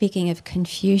 speaking of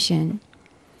confusion,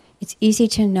 it's easy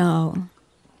to know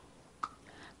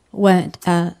what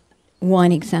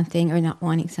wanting something or not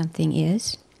wanting something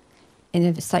is in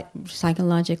a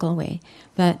psychological way.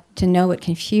 But to know what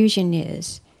confusion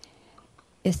is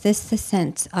this the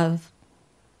sense of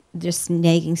just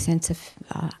nagging sense of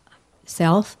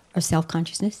self or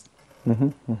self-consciousness?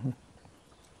 Mm-hmm, mm-hmm.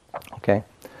 Okay,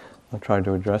 I'll try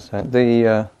to address that.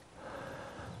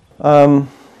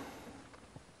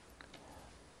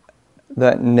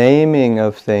 That naming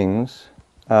of things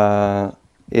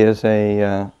is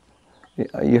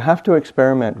you have to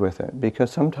experiment with it,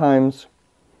 because sometimes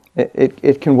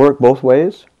it can work both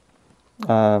ways,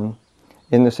 in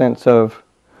the sense of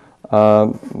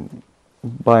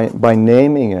by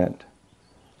naming it,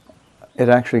 it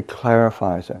actually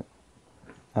clarifies it.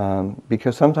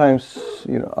 Because sometimes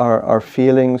our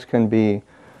feelings can be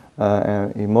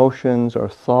emotions or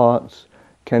thoughts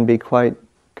can be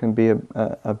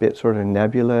a bit sort of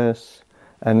nebulous,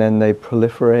 and then they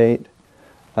proliferate.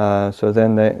 So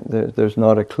then there's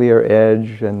not a clear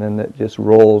edge, and then it just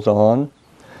rolls on.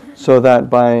 So that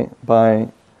by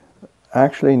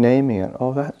actually naming it,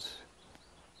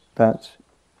 that's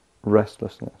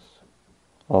restlessness.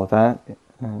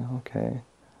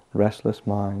 Restless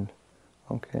mind.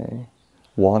 Okay,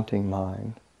 wanting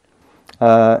mind.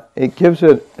 It gives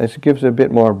it a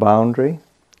bit more boundary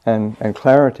and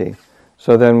clarity.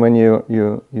 So then when you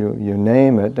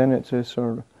name it, then it's a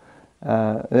sort of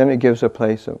then it gives a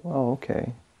place of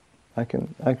I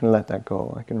can let that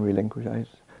go. I can relinquish. I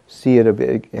see it a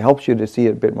bit. It helps you to see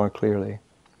it a bit more clearly.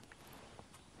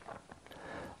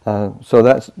 So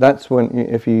that's when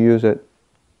if you use it,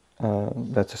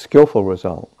 that's a skillful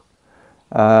result.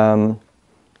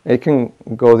 It can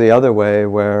go the other way,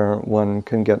 where one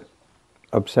can get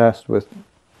obsessed with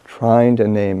trying to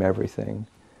name everything,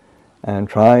 and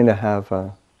trying to have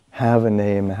a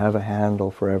name, have a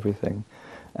handle for everything,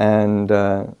 and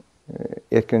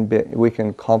we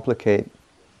can complicate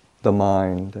the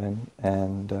mind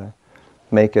and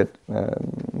make it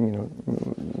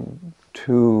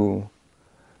too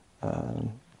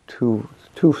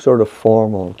sort of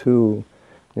formal, too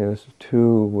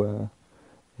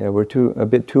we're a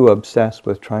bit too obsessed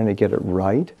with trying to get it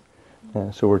right.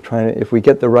 So we're trying to, if we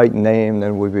get the right name,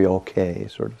 then we'll be okay,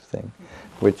 sort of thing,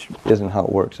 which isn't how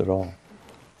it works at all.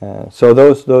 So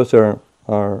those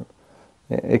are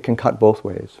it can cut both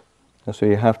ways. And so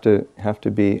you have to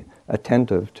be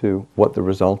attentive to what the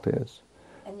result is.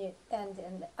 And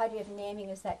the idea of naming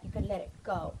is that you can let it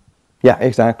go. Yeah,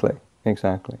 exactly.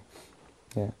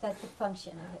 Yeah. That's the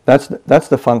function of it. That's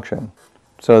the function.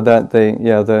 So that the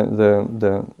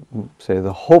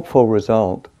hopeful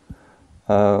result.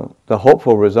 The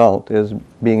hopeful result is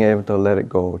being able to let it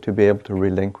go, to be able to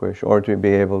relinquish, or to be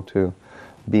able to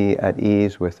be at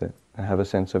ease with it, and have a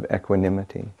sense of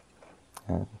equanimity.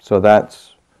 So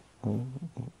that's,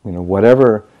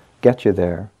 whatever gets you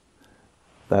there,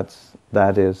 that's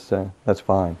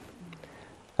fine.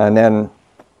 And then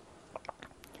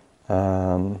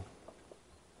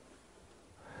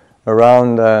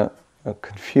around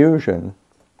confusion.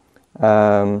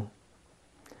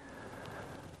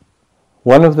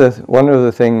 One of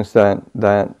the things that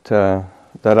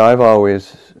I've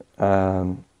always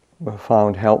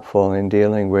found helpful in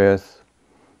dealing with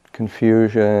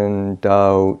confusion,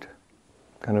 doubt,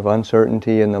 kind of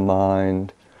uncertainty in the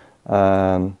mind,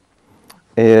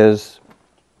 is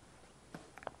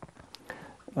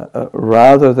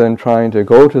rather than trying to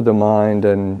go to the mind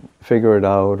and figure it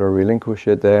out or relinquish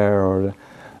it there, or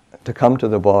to come to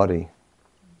the body,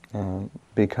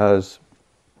 because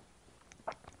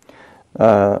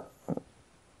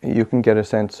you can get a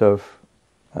sense of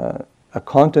a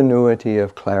continuity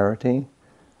of clarity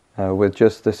with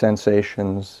just the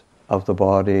sensations of the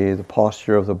body, the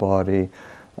posture of the body,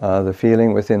 the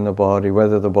feeling within the body,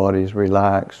 whether the body is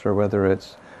relaxed or whether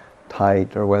it's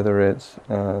tight or whether it's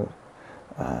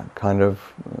kind of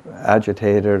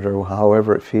agitated or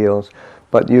however it feels.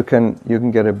 But you can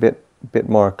get a bit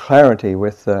more clarity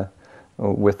with the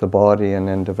body, and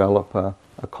then develop a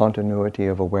continuity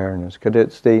of awareness. Because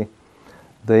it's the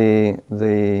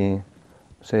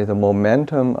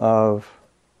momentum of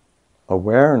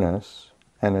awareness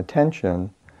and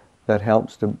attention that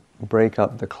helps to break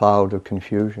up the cloud of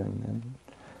confusion.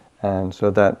 And so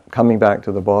that coming back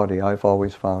to the body, I've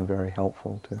always found very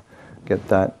helpful to get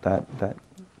that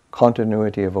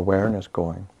continuity of awareness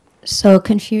going. So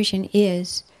confusion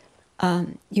is,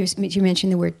 you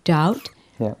mentioned the word doubt.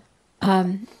 Yeah.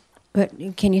 But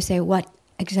can you say what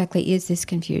exactly is this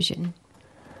confusion?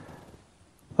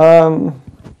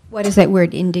 What does that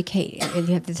word indicate? If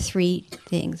you have the three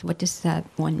things, what does that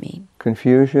one mean?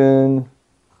 Confusion,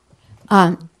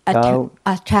 doubt.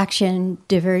 Attraction,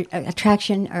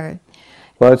 or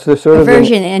Well, it's the sort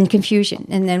aversion and confusion.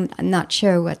 And then I'm not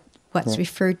sure what's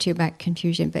referred to about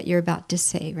confusion, but you're about to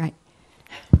say, right?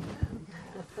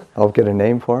 I'll get a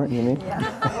name for it, you mean?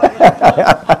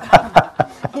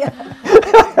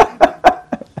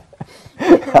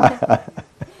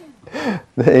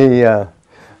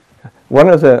 One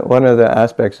of the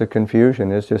aspects of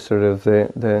confusion is just sort of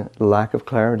the lack of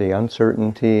clarity,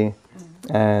 uncertainty,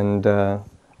 and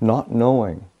not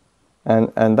knowing,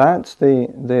 and that's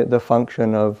the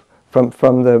function of,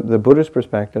 from the Buddhist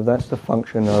perspective, that's the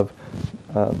function of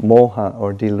moha,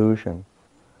 or delusion.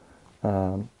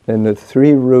 And the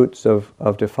three roots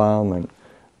of defilement: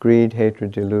 greed,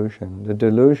 hatred, delusion. The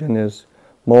delusion is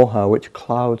moha, which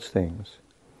clouds things.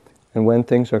 And when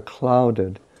things are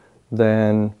clouded,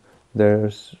 then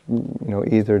there's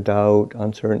either doubt,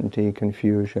 uncertainty,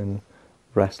 confusion,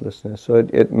 restlessness. So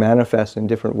it manifests in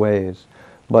different ways.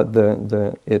 But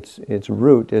its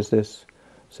root is this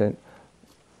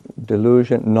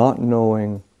delusion, not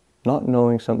knowing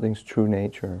something's true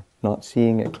nature, not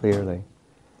seeing it clearly.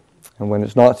 And when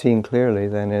it's not seen clearly,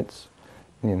 then it's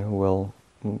it'll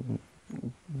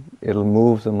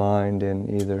move the mind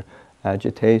in either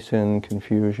agitation,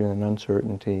 confusion,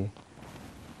 uncertainty.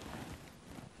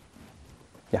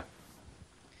 Yeah.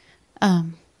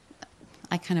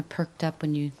 I kind of perked up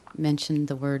when you mentioned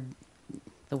the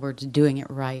words "doing it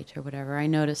right" or whatever. I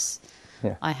notice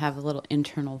I have a little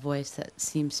internal voice that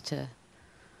seems to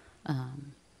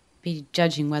be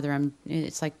judging whether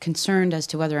it's like concerned as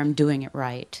to whether I'm doing it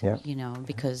right. Yeah.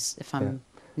 Because if I'm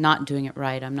not doing it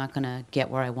right, I'm not going to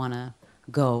get where I want to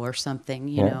go or something.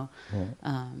 You know.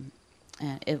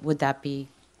 Yeah. Would that be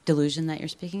delusion that you're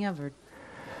speaking of, or?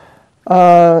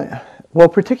 Well,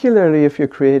 particularly if you're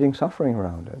creating suffering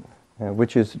around it,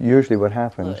 which is usually what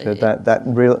happens.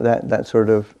 That sort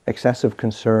of excessive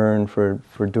concern for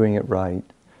doing it right,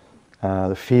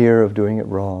 the fear of doing it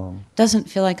wrong. Doesn't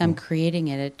feel like I'm creating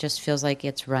it. It just feels like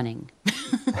it's running.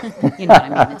 You know what I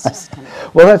mean? It's just kind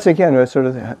of. Well, that's again sort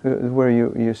of where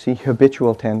you see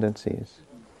habitual tendencies,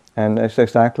 and that's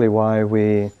exactly why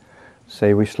we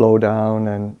say we slow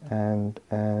down and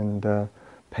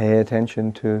pay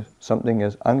attention to something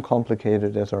as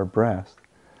uncomplicated as our breath.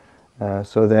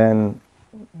 So then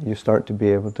you start to be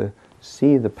able to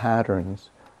see the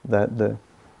patterns that the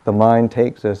mind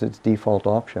takes as its default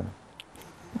option.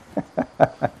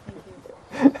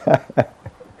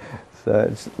 So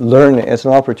it's learning. It's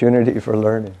an opportunity for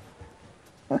learning.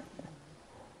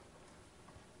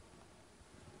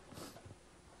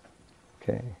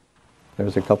 Okay,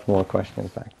 there's a couple more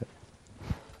questions back there.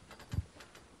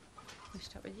 We'll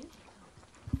start with you.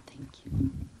 Thank you.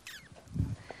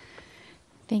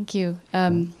 Thank you.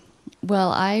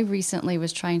 Well, I recently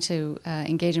was trying to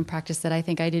engage in practice that I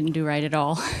think I didn't do right at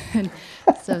all.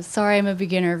 So sorry, I'm a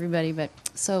beginner, everybody. But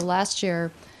so last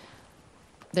year,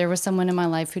 there was someone in my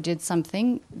life who did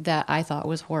something that I thought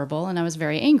was horrible, and I was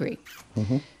very angry.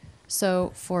 Mm-hmm.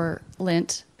 So for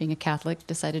Lent, being a Catholic,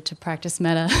 decided to practice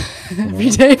metta every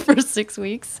day for 6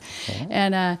 weeks.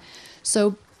 And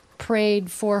so prayed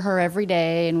for her every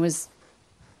day and was,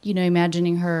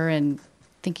 imagining her and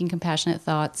thinking compassionate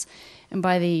thoughts. And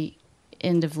by the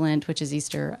end of Lent, which is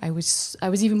Easter, I was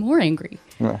even more angry.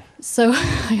 Yeah. So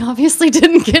I obviously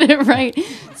didn't get it right.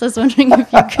 So I was wondering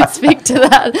if you could speak to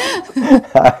that.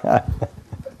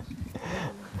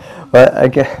 Well,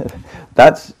 again,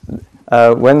 that's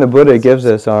when the Buddha gives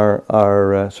us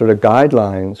our sort of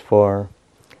guidelines for,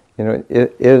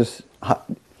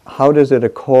 how does it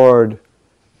accord?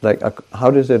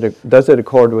 Does it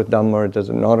accord with Dhamma or does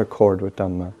it not accord with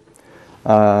Dhamma?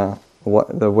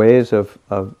 What the ways of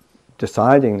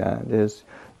deciding that is,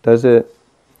 does it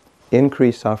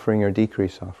increase suffering or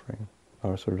decrease suffering,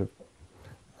 or sort of,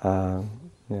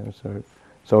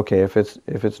 so okay, if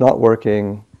it's not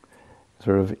working,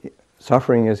 sort of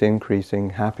suffering is increasing,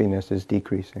 happiness is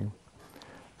decreasing.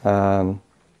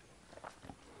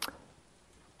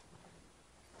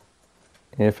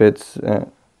 If it's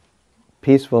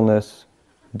peacefulness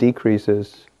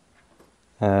decreases,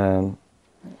 then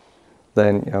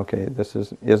okay, this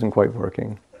isn't quite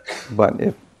working. But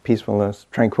if peacefulness,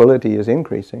 tranquility is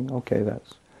increasing, okay,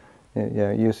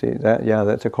 you see that,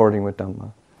 that's according with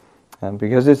Dhamma,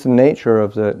 because it's the nature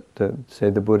of the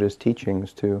Buddha's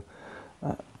teachings to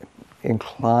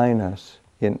incline us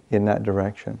in that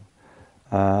direction,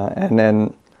 and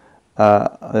then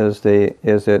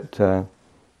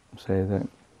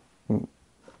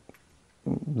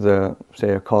say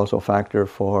a causal factor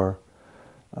for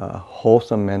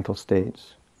wholesome mental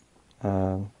states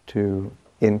to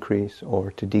increase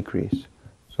or to decrease.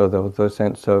 So the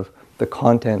sense of the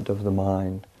content of the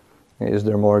mind, is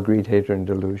there more greed, hatred, and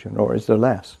delusion, or is there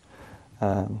less?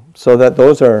 So that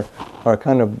those are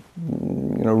kind of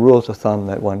rules of thumb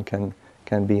that one can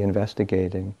be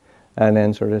investigating, and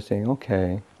then sort of saying,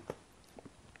 okay,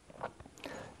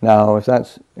 now if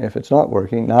it's not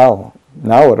working, now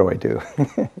what do I do?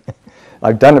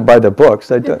 I've done it by the books.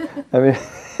 That's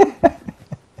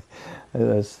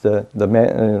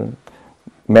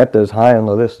metta is high on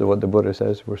the list of what the Buddha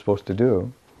says we're supposed to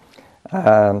do.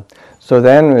 So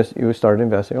then you start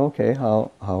investigating. Okay,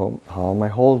 how am I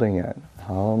holding it?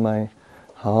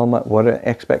 What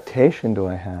expectation do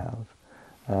I have?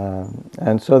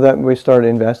 And so that we start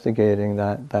investigating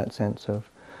that sense of,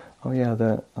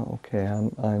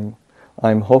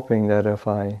 I'm hoping that if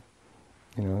I,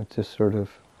 just sort of,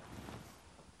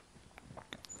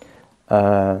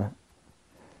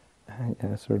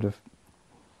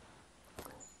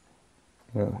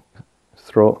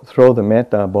 throw the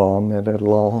metta bomb, that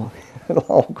it'll all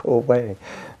go away.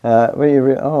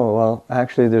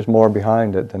 Actually, there's more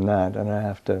behind it than that, and I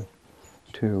have to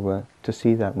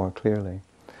see that more clearly.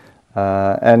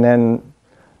 And then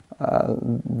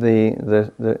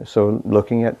so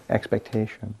looking at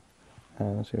expectation.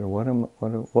 So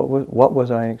what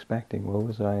was I expecting? What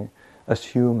was I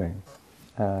assuming?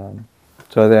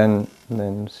 So then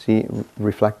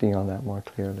reflecting on that more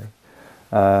clearly.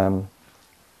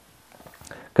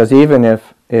 Because even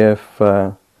if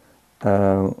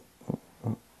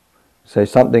say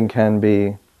something can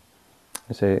be,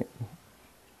 it's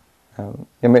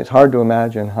hard to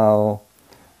imagine how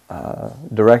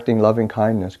directing loving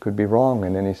kindness could be wrong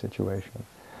in any situation.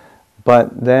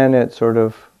 But then it's sort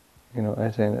of,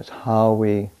 it's how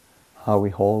we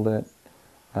hold it,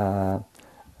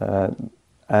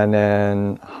 and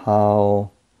then how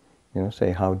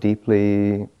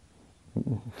deeply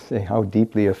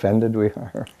offended we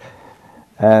are,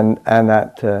 and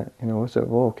that it's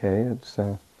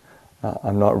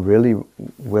I'm not really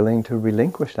willing to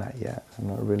relinquish that yet. I'm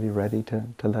not really ready to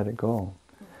let it go.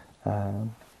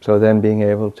 So then being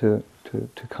able to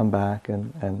come back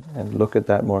and look at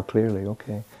that more clearly.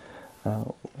 Okay,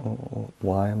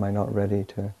 why am I not ready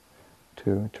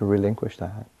to relinquish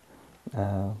that.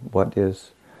 What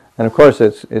is, and of course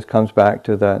it comes back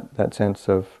to that sense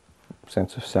of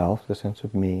self, the sense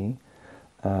of me,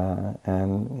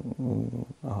 and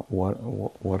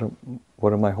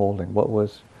what am I holding? What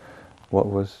was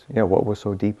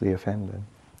so deeply offended,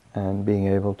 and being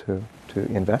able to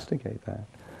investigate that,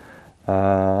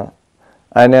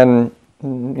 and then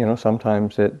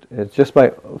sometimes it's just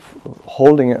by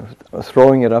holding it,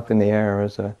 throwing it up in the air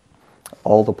as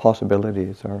all the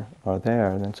possibilities are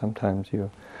there, and then sometimes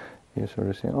you sort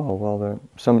of say, oh well, there's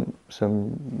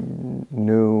some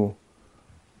new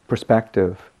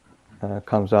perspective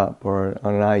comes up, or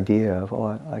an idea of,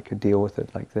 oh, I could deal with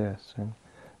it like this, and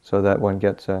so that one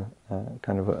gets a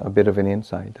kind of a bit of an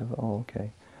insight of, oh,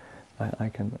 okay, I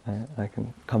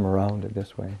can come around it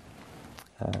this way.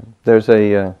 There's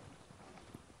a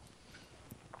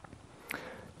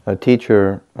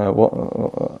teacher,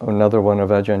 another one of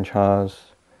Ajahn Chah's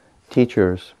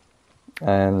teachers,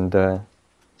 and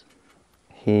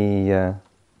he had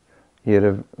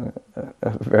a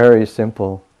very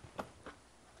simple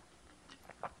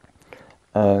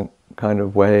kind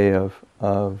of way of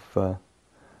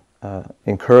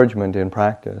encouragement in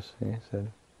practice. He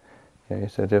said,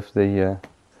 if the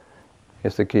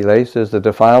kilesas, the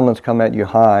defilements come at you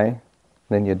high,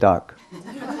 then you duck.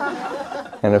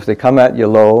 And if they come at you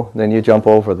low, then you jump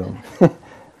over them.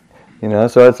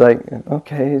 So it's like,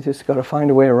 okay, you just got to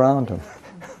find a way around them.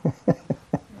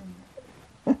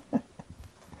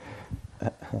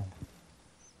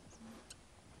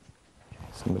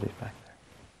 Somebody's back there.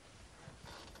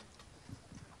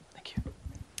 Thank you.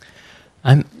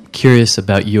 I'm curious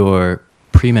about your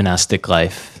pre-monastic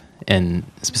life, and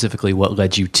specifically what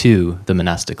led you to the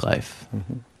monastic life.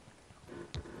 Mm-hmm.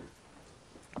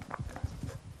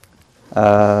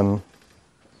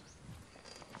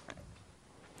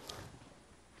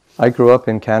 I grew up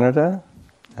in Canada,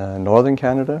 northern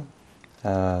Canada.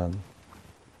 I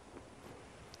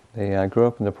grew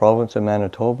up in the province of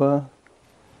Manitoba,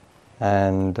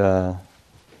 and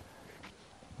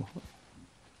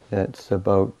it's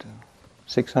about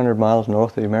 600 miles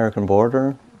north of the American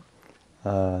border.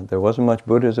 There wasn't much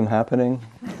Buddhism happening.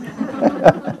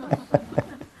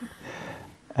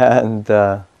 And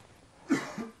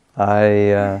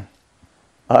I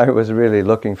was really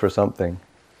looking for something.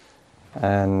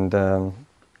 And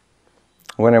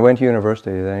when I went to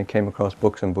university, then I came across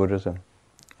books on Buddhism,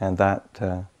 and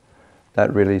that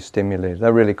really stimulated.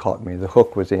 That really caught me. The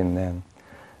hook was in then,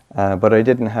 but I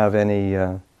didn't have any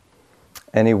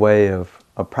way of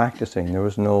practicing. There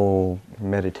was no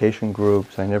meditation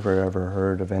groups. I never ever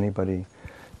heard of anybody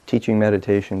teaching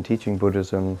meditation, teaching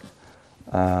Buddhism.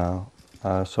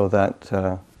 So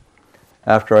that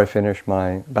after I finished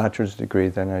my bachelor's degree,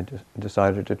 then I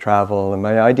decided to travel, and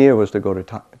my idea was to go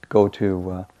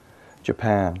to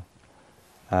Japan.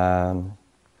 But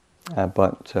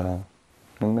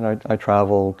I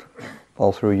traveled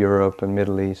all through Europe and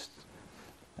Middle East,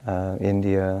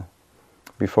 India.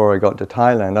 Before I got to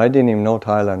Thailand, I didn't even know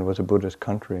Thailand was a Buddhist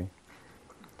country,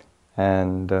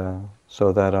 and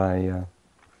so that I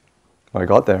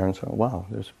got there and said, "Wow,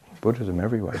 there's Buddhism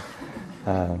everywhere."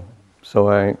 So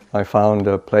I found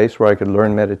a place where I could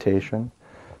learn meditation,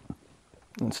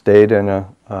 and stayed in a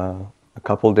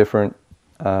couple different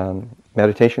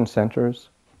meditation centers,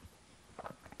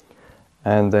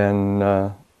 and then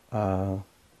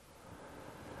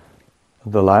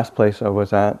the last place I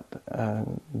was at,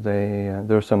 there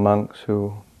were some monks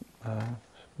who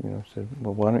said,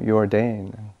 "Well, why don't you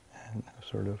ordain?" And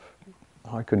sort of,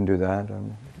 I couldn't do that.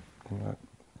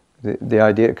 The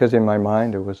idea, because in my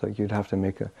mind it was like you'd have to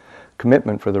make a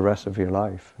commitment for the rest of your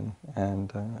life,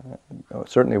 and I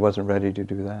certainly wasn't ready to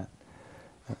do that.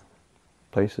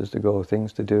 Places to go,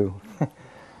 things to do,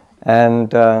 and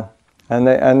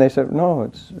they said, no,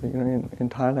 it's in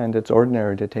Thailand it's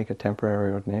ordinary to take a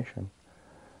temporary ordination.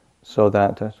 So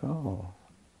that I said, oh,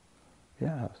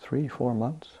 yeah, 3-4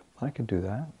 months, I could do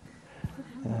that.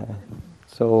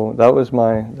 So that was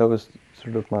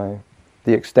sort of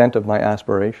the extent of my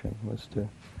aspiration, was to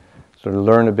sort of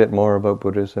learn a bit more about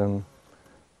Buddhism,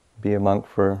 be a monk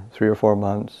for 3 or 4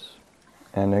 months,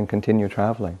 and then continue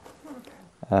traveling.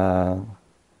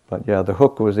 But yeah, the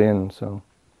hook was in, so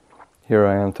here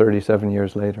I am 37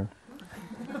 years later.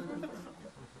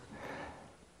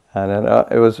 And then,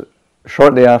 it was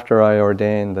shortly after I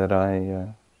ordained that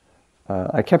I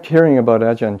kept hearing about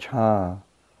Ajahn Chah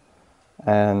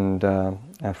and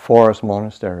forest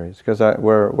monasteries, because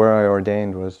where I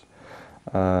ordained was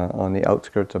on the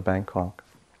outskirts of Bangkok,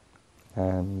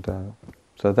 and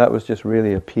so that was just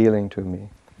really appealing to me.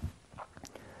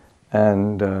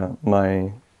 And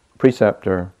my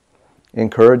preceptor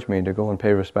encouraged me to go and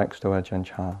pay respects to Ajahn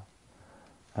Chah.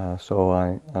 So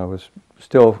I was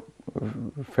still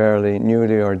fairly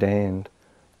newly ordained,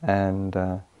 and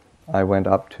I went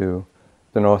up to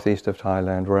the northeast of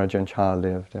Thailand where Ajahn Chah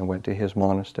lived and went to his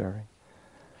monastery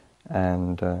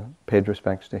and paid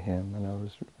respects to him. And I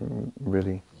was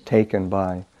really taken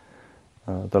by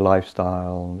the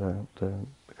lifestyle, the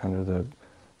kind of the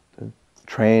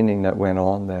training that went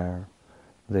on there,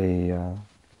 the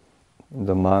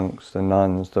monks, the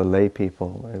nuns, the lay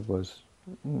people. It was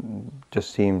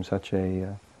just seemed such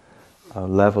a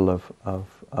level of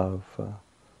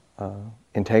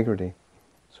integrity.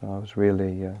 So I was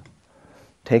really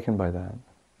taken by that.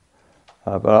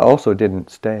 But I also didn't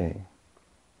stay.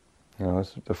 You know, it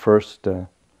was the first. It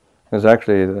was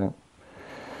actually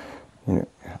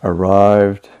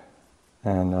arrived,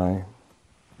 and I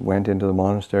went into the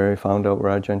monastery, found out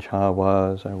where Ajahn Chah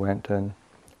was. I went and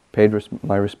paid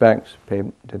my respects,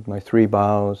 did my 3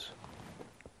 bows,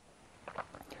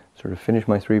 sort of finished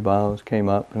my 3 bows, came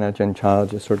up, and Ajahn Chah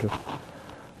just sort of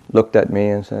looked at me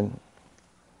and said,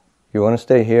 "You want to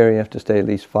stay here, you have to stay at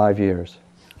least 5 years."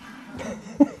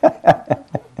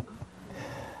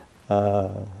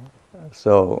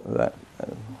 So that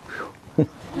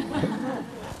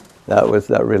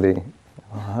that really,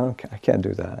 I can't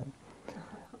do that.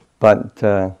 But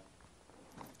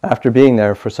after being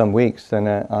there for some weeks, then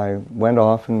I went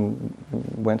off and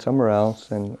went somewhere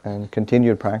else and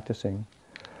continued practicing.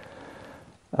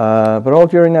 But all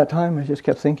during that time, I just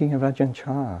kept thinking of Ajahn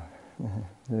Chah.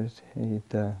 There's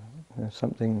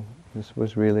something, this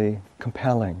was really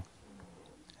compelling.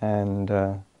 And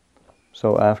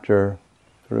so after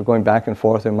sort of going back and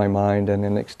forth in my mind and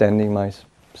then extending my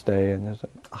stay, and there's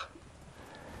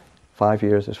 5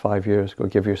 years is 5 years, go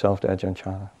give yourself to Ajahn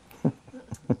Chah.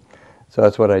 So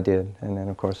that's what I did, and then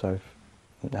of course I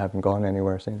haven't gone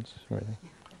anywhere since, really.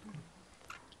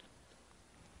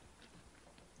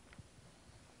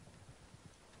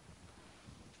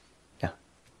 Yeah.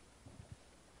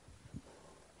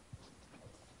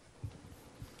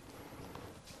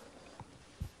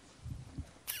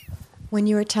 When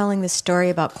you were telling the story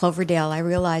about Cloverdale, I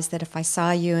realized that if I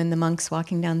saw you and the monks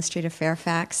walking down the street of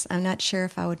Fairfax, I'm not sure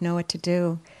if I would know what to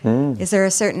do. Is there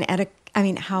a certain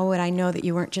how would I know that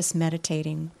you weren't just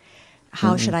meditating?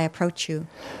 How should I approach you?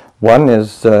 One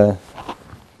is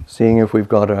seeing if we've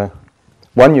got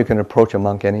one, you can approach a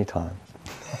monk anytime.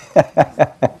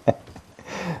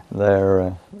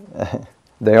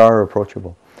 They are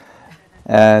approachable.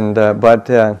 And but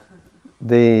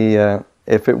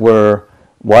if it were,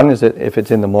 one is if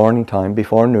it's in the morning time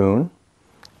before noon,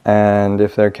 and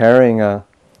if they're carrying an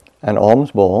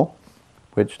alms bowl,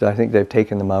 which I think they've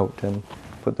taken them out and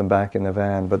put them back in the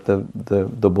van, but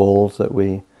the bowls that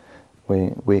we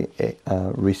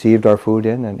received our food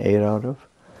in and ate out of,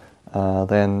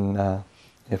 then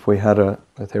if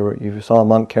you saw a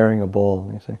monk carrying a bowl,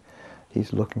 and you say,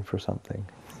 he's looking for something,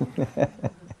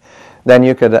 then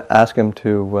you could ask him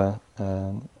to,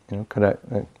 could I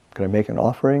make an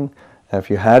offering? If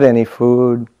you had any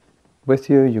food with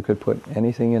you, you could put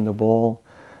anything in the bowl,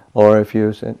 or if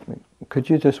you said, could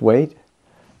you just wait?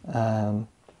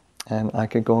 And I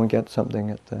could go and get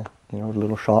something at the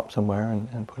little shop somewhere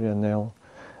and put it in. They'll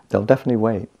definitely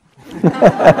wait.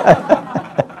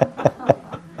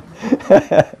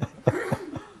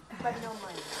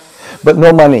 But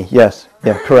no money. Yes.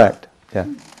 Yeah. Correct. Yeah.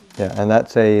 Yeah. And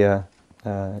that's for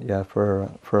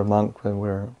a monk,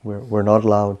 we're not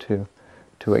allowed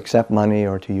to accept money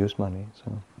or to use money.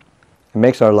 So it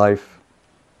makes our life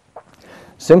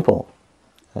simple.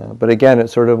 But again,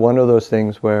 it's sort of one of those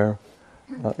things where,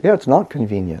 it's not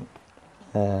convenient,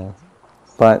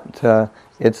 but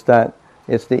it's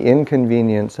the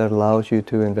inconvenience that allows you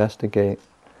to investigate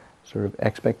sort of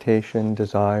expectation,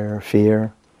 desire,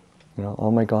 fear.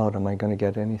 Oh my God, am I going to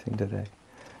get anything today?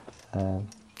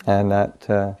 And that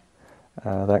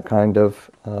kind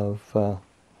of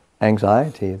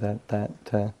anxiety that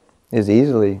is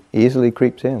easily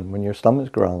creeps in when your stomach's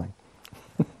growling.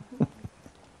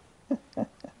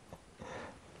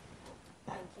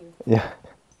 Yeah.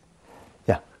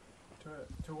 Yeah.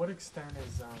 To what extent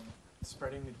is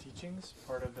spreading the teachings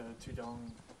part of the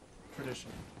Tudong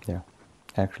tradition? Yeah,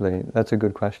 actually, that's a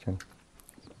good question.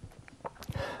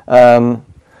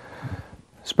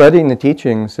 Spreading the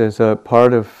teachings is a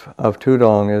part of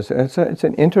Tudong. It's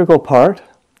an integral part,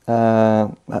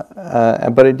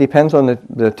 but it depends on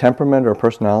the temperament or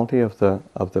personality of the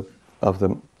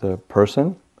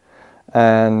person,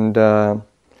 and.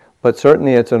 But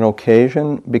certainly it's an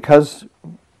occasion, because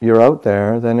you're out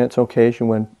there, then it's occasion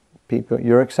when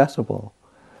you're accessible.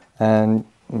 And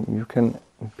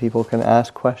people can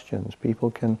ask questions, people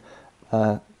can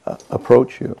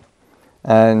approach you,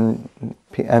 and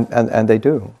they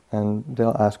do, and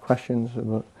they'll ask questions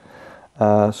about,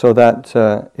 so that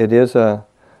it is a,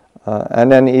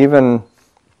 and then even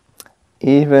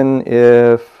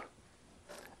if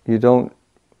you don't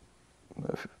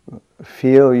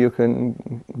feel you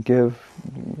can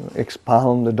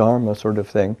expound the Dharma sort of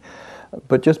thing,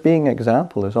 but just being an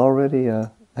example is already an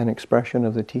expression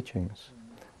of the teachings.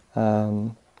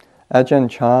 Ajahn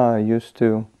Chah used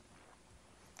to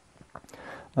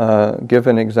give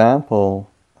an example.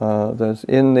 There's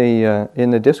in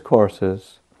the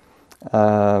discourses,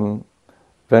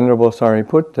 Venerable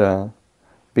Sariputta,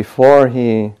 before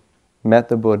he met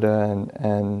the Buddha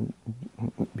and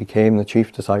became the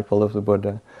chief disciple of the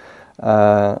Buddha,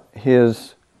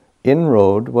 his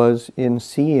inroad was in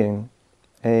seeing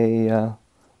it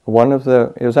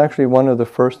was actually one of the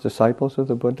first disciples of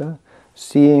the Buddha,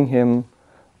 seeing him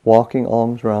walking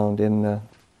alms round in a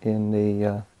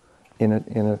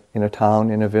town,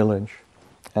 in a village,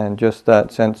 and just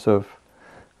that sense of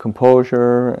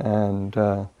composure and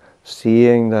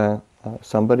seeing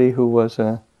somebody who was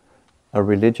a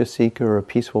religious seeker, a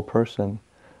peaceful person,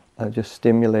 just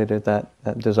stimulated that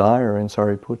desire in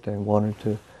Sariputta, and wanted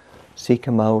to seek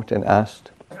him out and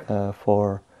asked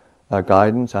for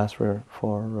guidance, asked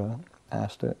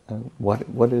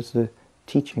what is the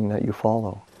teaching that you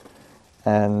follow,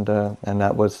 and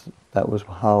that was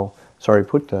how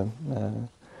Sariputta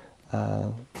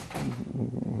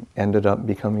ended up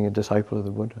becoming a disciple of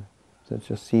the Buddha. So it's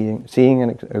just seeing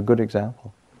a good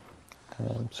example,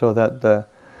 so that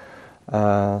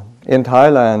in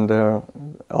Thailand,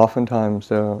 oftentimes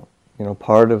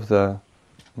part of the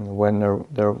when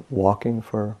they're walking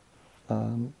for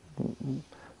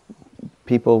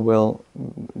people will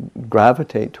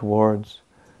gravitate towards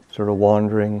sort of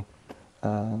wandering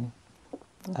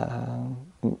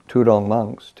Tudong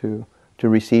monks to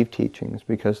receive teachings,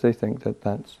 because they think that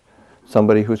that's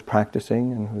somebody who's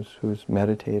practicing and who's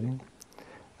meditating.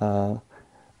 The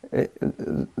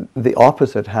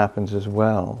opposite happens as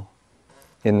well,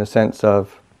 in the sense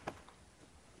of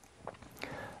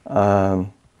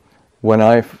when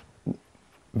I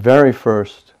very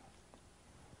first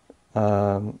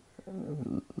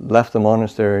left the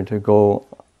monastery to go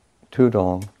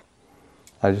Tudong,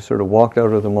 I just sort of walked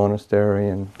out of the monastery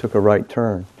and took a right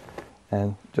turn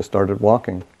and just started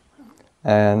walking,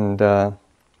 and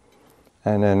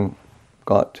then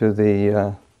got to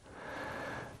the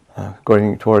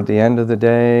going toward the end of the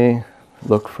day,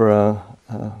 look for a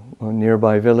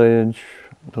nearby village,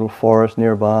 little forest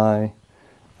nearby,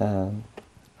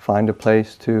 find a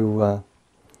place to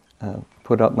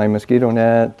put up my mosquito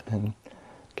net and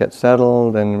get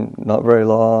settled, and not very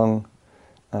long,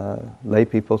 lay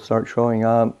people start showing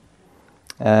up,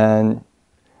 and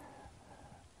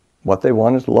what they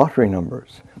want is lottery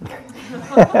numbers.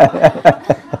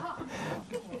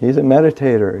 He's a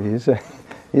meditator.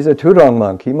 He's a Tudong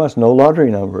monk. He must know lottery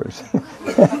numbers.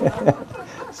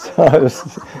 So I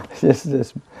was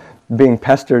just being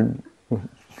pestered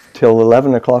till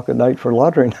 11 o'clock at night for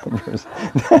lottery numbers.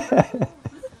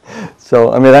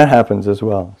 So, I mean, that happens as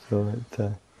well. So it,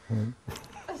 Do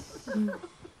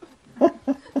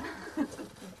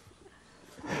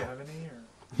you have any?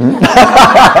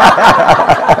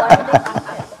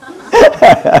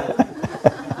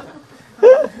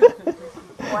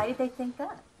 Why did they think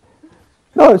that?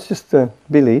 No, it's just a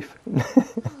belief.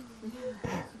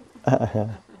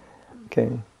 Okay,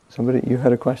 somebody, you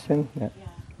had a question? Yeah.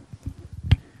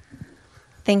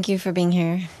 Thank you for being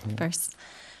here first.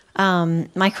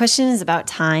 My question is about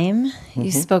time. Mm-hmm.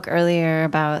 You spoke earlier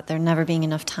about there never being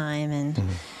enough time, and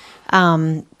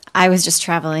I was just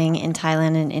traveling in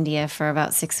Thailand and India for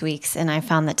about 6 weeks, and I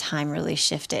found that time really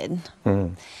shifted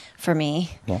for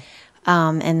me. Yeah.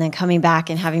 And then coming back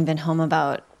and having been home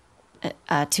about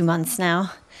 2 months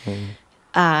now,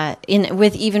 even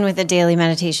with a daily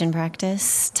meditation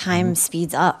practice, time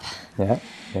speeds up. Yeah.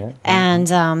 And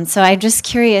so I'm just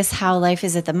curious how life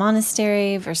is at the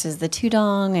monastery versus the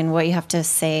Tudong, and what you have to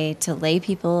say to lay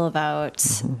people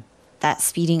about that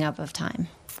speeding up of time.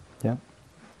 Yeah.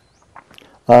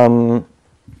 I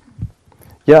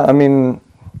mean,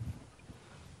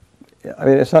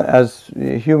 it's not, as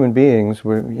human beings,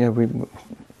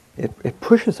 it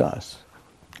pushes us,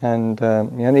 and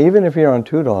even if you're on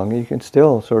Tudong, you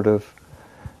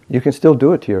can still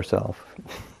do it to yourself.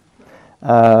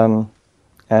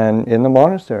 And in the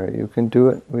monastery, you can do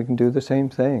it. We can do the same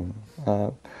thing,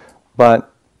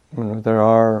 but there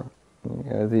are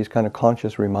these kind of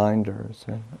conscious reminders,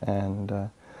 and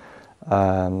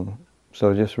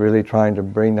so just really trying to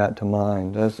bring that to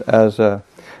mind. As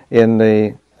in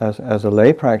the as a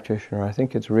lay practitioner, I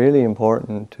think it's really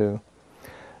important to,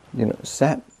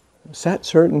 set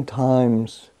certain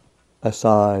times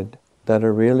aside that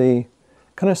are really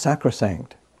kind of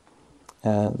sacrosanct,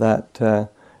 and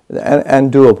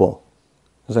doable.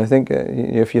 Because I think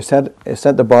if you set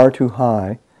the bar too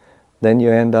high, then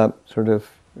you end up sort of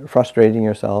frustrating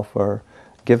yourself or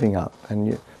giving up.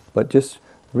 But just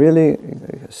really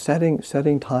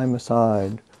setting time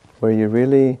aside where you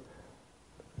really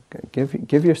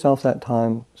give yourself that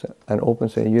time and open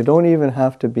say. You don't even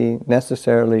have to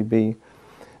necessarily be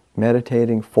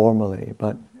meditating formally,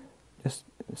 but just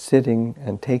sitting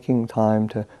and taking time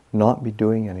to not be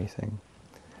doing anything.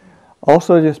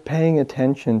 Also just paying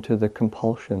attention to the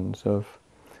compulsions of,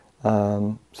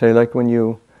 say like when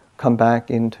you come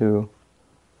back into,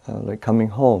 like coming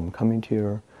to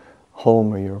your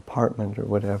home or your apartment or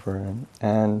whatever,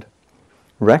 and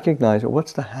recognize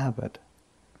what's the habit.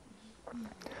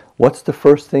 What's the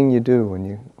first thing you do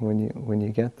when you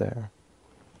get there?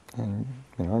 And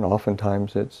and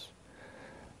oftentimes it's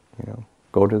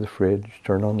go to the fridge,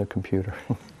 turn on the computer,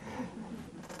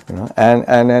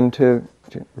 and then to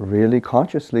really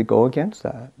consciously go against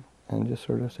that and just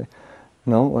sort of say,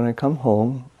 no, when I come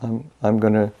home, I'm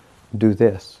going to do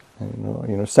this.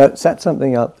 And, set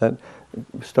something up that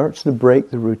starts to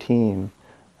break the routine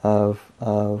of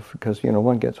because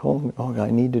one gets home,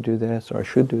 I need to do this or I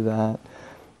should do that,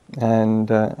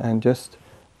 and just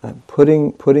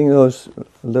putting those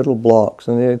little blocks,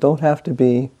 and they don't have to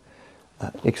be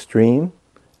extreme,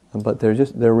 but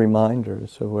they're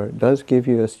reminders. So where it does give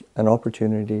you an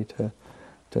opportunity to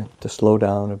slow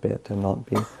down a bit and not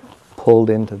be pulled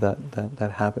into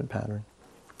that habit pattern.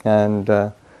 And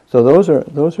so those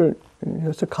are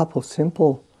just a couple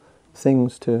simple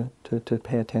things to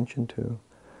pay attention to.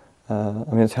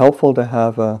 It's helpful to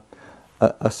have a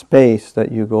space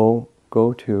that you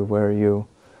go to where you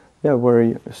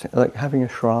like having a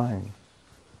shrine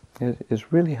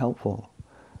is really helpful.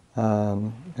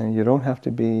 And you don't have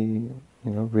to be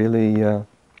really a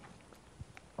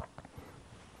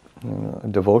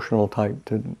devotional type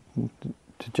to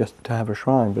have a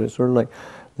shrine, but it's sort of like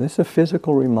this is a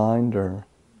physical reminder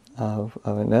of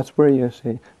and that's where you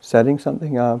see setting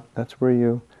something up. That's where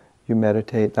you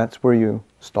meditate. That's where you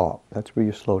stop. That's where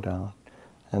you slow down,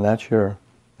 and that's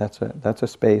a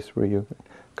space where you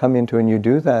come into, and you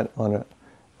do that on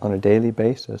a daily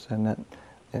basis. And that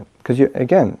because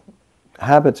again,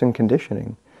 habits and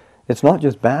conditioning, it's not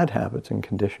just bad habits and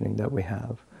conditioning that we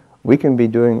have. We can be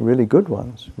doing really good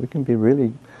ones. We can be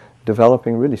really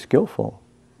developing really skillful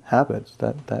habits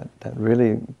that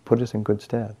really put us in good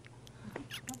stead.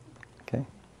 Okay.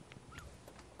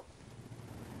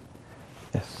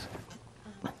 Yes.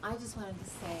 I just wanted to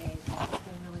say it's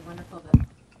been really wonderful.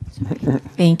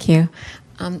 Thank you.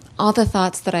 All the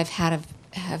thoughts that I've had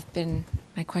have been,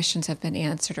 my questions have been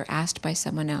answered or asked by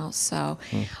someone else. So,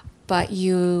 but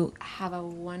you have a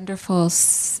wonderful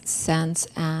sense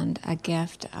and a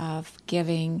gift of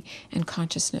giving and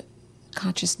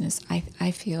consciousness.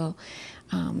 I feel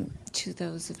to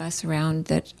those of us around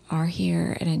that are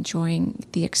here and enjoying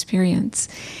the experience.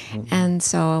 And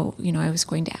so, I was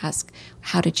going to ask,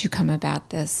 how did you come about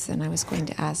this? And I was going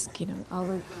to ask, all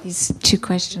of these two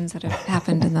questions that have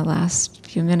happened in the last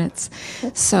few minutes.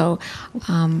 So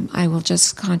I will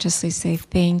just consciously say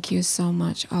thank you so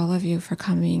much, all of you, for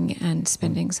coming and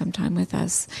spending some time with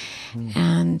us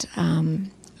and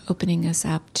opening us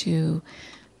up to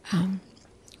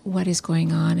what is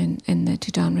going on in the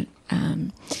Tudong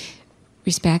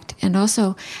respect. And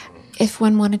also, if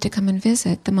one wanted to come and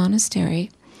visit the monastery,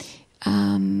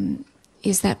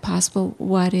 is that possible?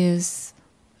 What is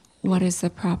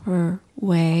the proper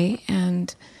way?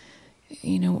 And,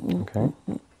 Okay.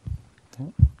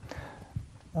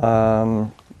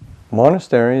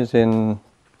 Monasteries in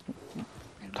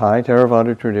Thai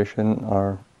Theravada tradition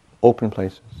are open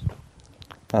places.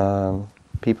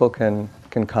 People can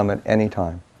come at any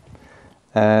time.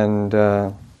 And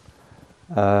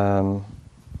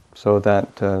so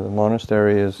that the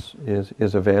monastery is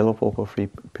available for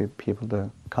people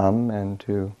to come and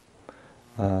to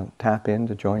tap in,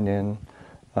 to join in.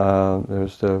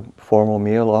 There's the formal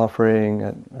meal offering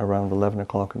at around 11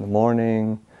 o'clock in the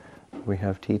morning. We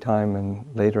have tea time and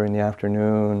later in the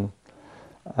afternoon.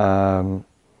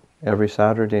 Every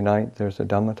Saturday night there's a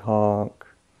Dhamma talk.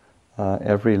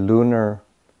 Every lunar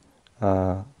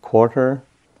quarter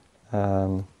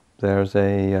there's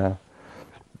a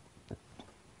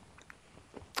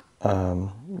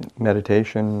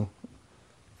meditation,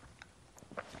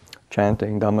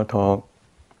 chanting, Dhamma talk,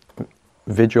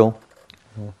 vigil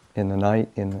in the night,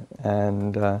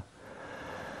 and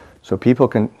So people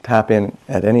can tap in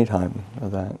at any time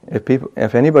of that.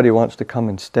 If anybody wants to come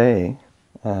and stay,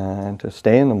 and to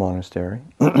stay in the monastery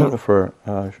for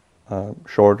a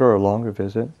shorter or longer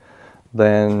visit,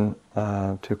 then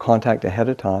to contact ahead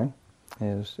of time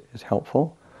is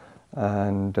helpful.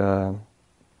 And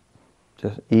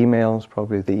just email is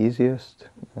probably the easiest.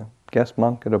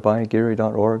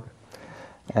 guestmonk@abhayagiri.org,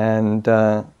 and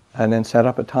then set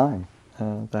up a time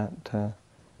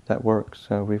that works.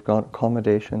 So we've got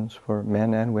accommodations for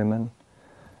men and women,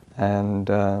 and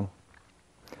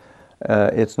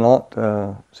it's not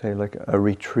say like a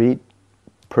retreat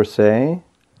per se,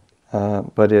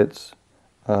 but it's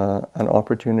an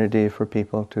opportunity for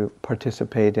people to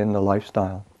participate in the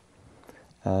lifestyle,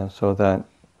 so that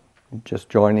just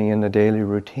joining in the daily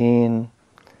routine,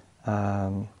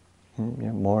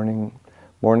 morning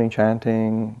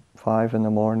chanting, 5 in the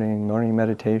morning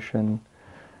meditation,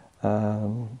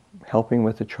 helping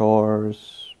with the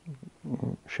chores,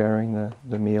 sharing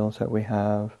the meals that we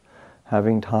have,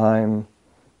 having time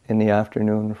in the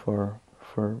afternoon for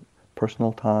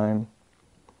personal time,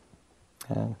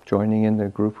 joining in the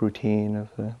group routine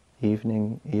of the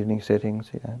evening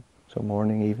sittings, so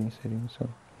morning, evening sittings. So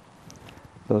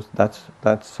that's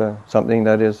something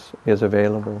that is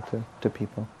available to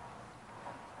people.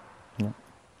 Yeah.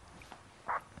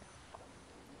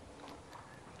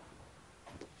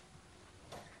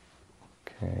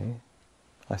 Okay,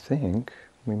 I think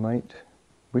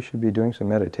we should be doing some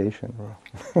meditation.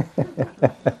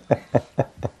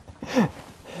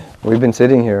 We've been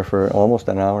sitting here for almost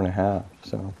an hour and a half,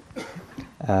 so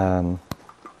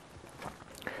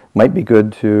might be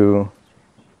good to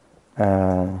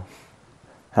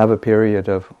have a period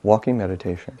of walking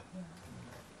meditation.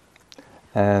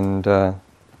 And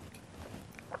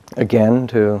again,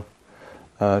 to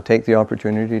take the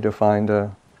opportunity to find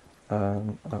a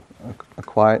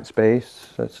quiet space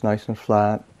that's nice and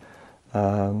flat,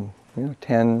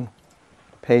 10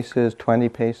 paces, 20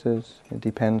 paces. It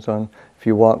depends on if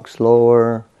you walk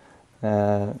slower,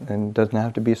 and it doesn't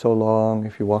have to be so long.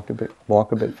 If you walk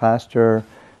a bit faster,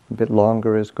 a bit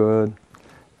longer is good.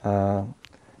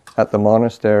 At the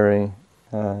monastery,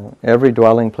 every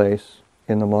dwelling place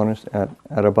in the monastery at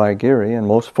Abhayagiri, and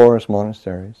most forest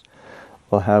monasteries,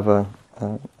 will have a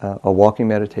walking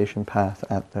meditation path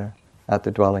at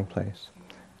the dwelling place,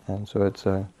 and so it's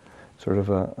a sort of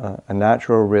a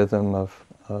natural rhythm of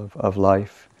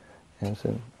life. And it's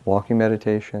a walking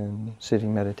meditation,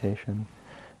 sitting meditation,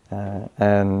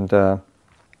 and so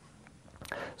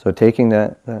taking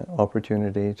that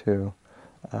opportunity to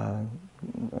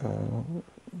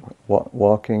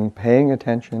walking, paying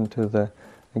attention to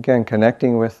again,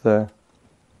 connecting with the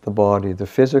body, the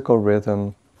physical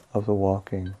rhythm of the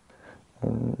walking,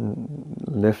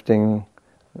 lifting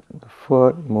the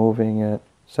foot, moving it,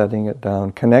 setting it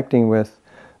down, connecting with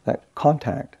that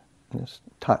contact, this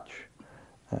touch.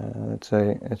 It's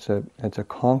a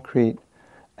concrete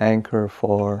anchor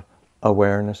for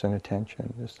awareness and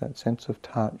attention. Just that sense of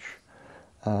touch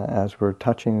as we're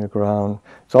touching the ground.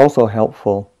 It's also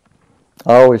helpful.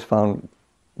 I always found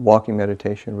walking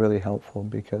meditation really helpful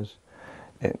because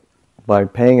by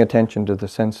paying attention to the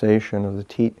sensation of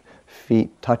the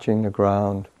feet touching the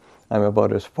ground, I'm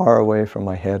about as far away from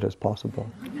my head as possible.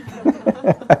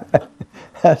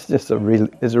 That's just a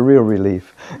real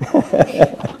relief.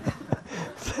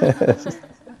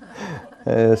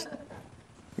 It's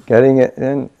getting it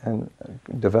in and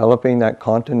developing that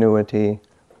continuity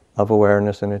of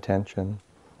awareness and attention.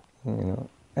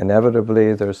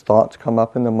 Inevitably there's thoughts come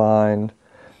up in the mind,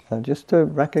 just to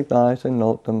recognize and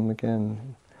note them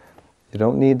again. You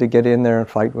don't need to get in there and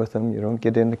fight with them. You don't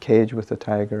get in the cage with the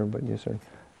tiger, but you sort of,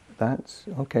 that's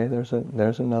okay.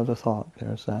 There's another thought.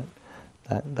 There's that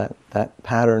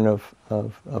pattern of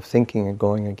thinking and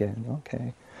going again.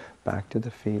 Okay, back to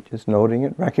the feet, just noting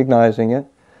it, recognizing it,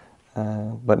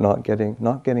 but not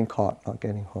getting caught, not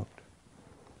getting hooked.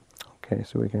 Okay,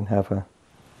 so we can have a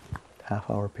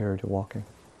half-hour period of walking.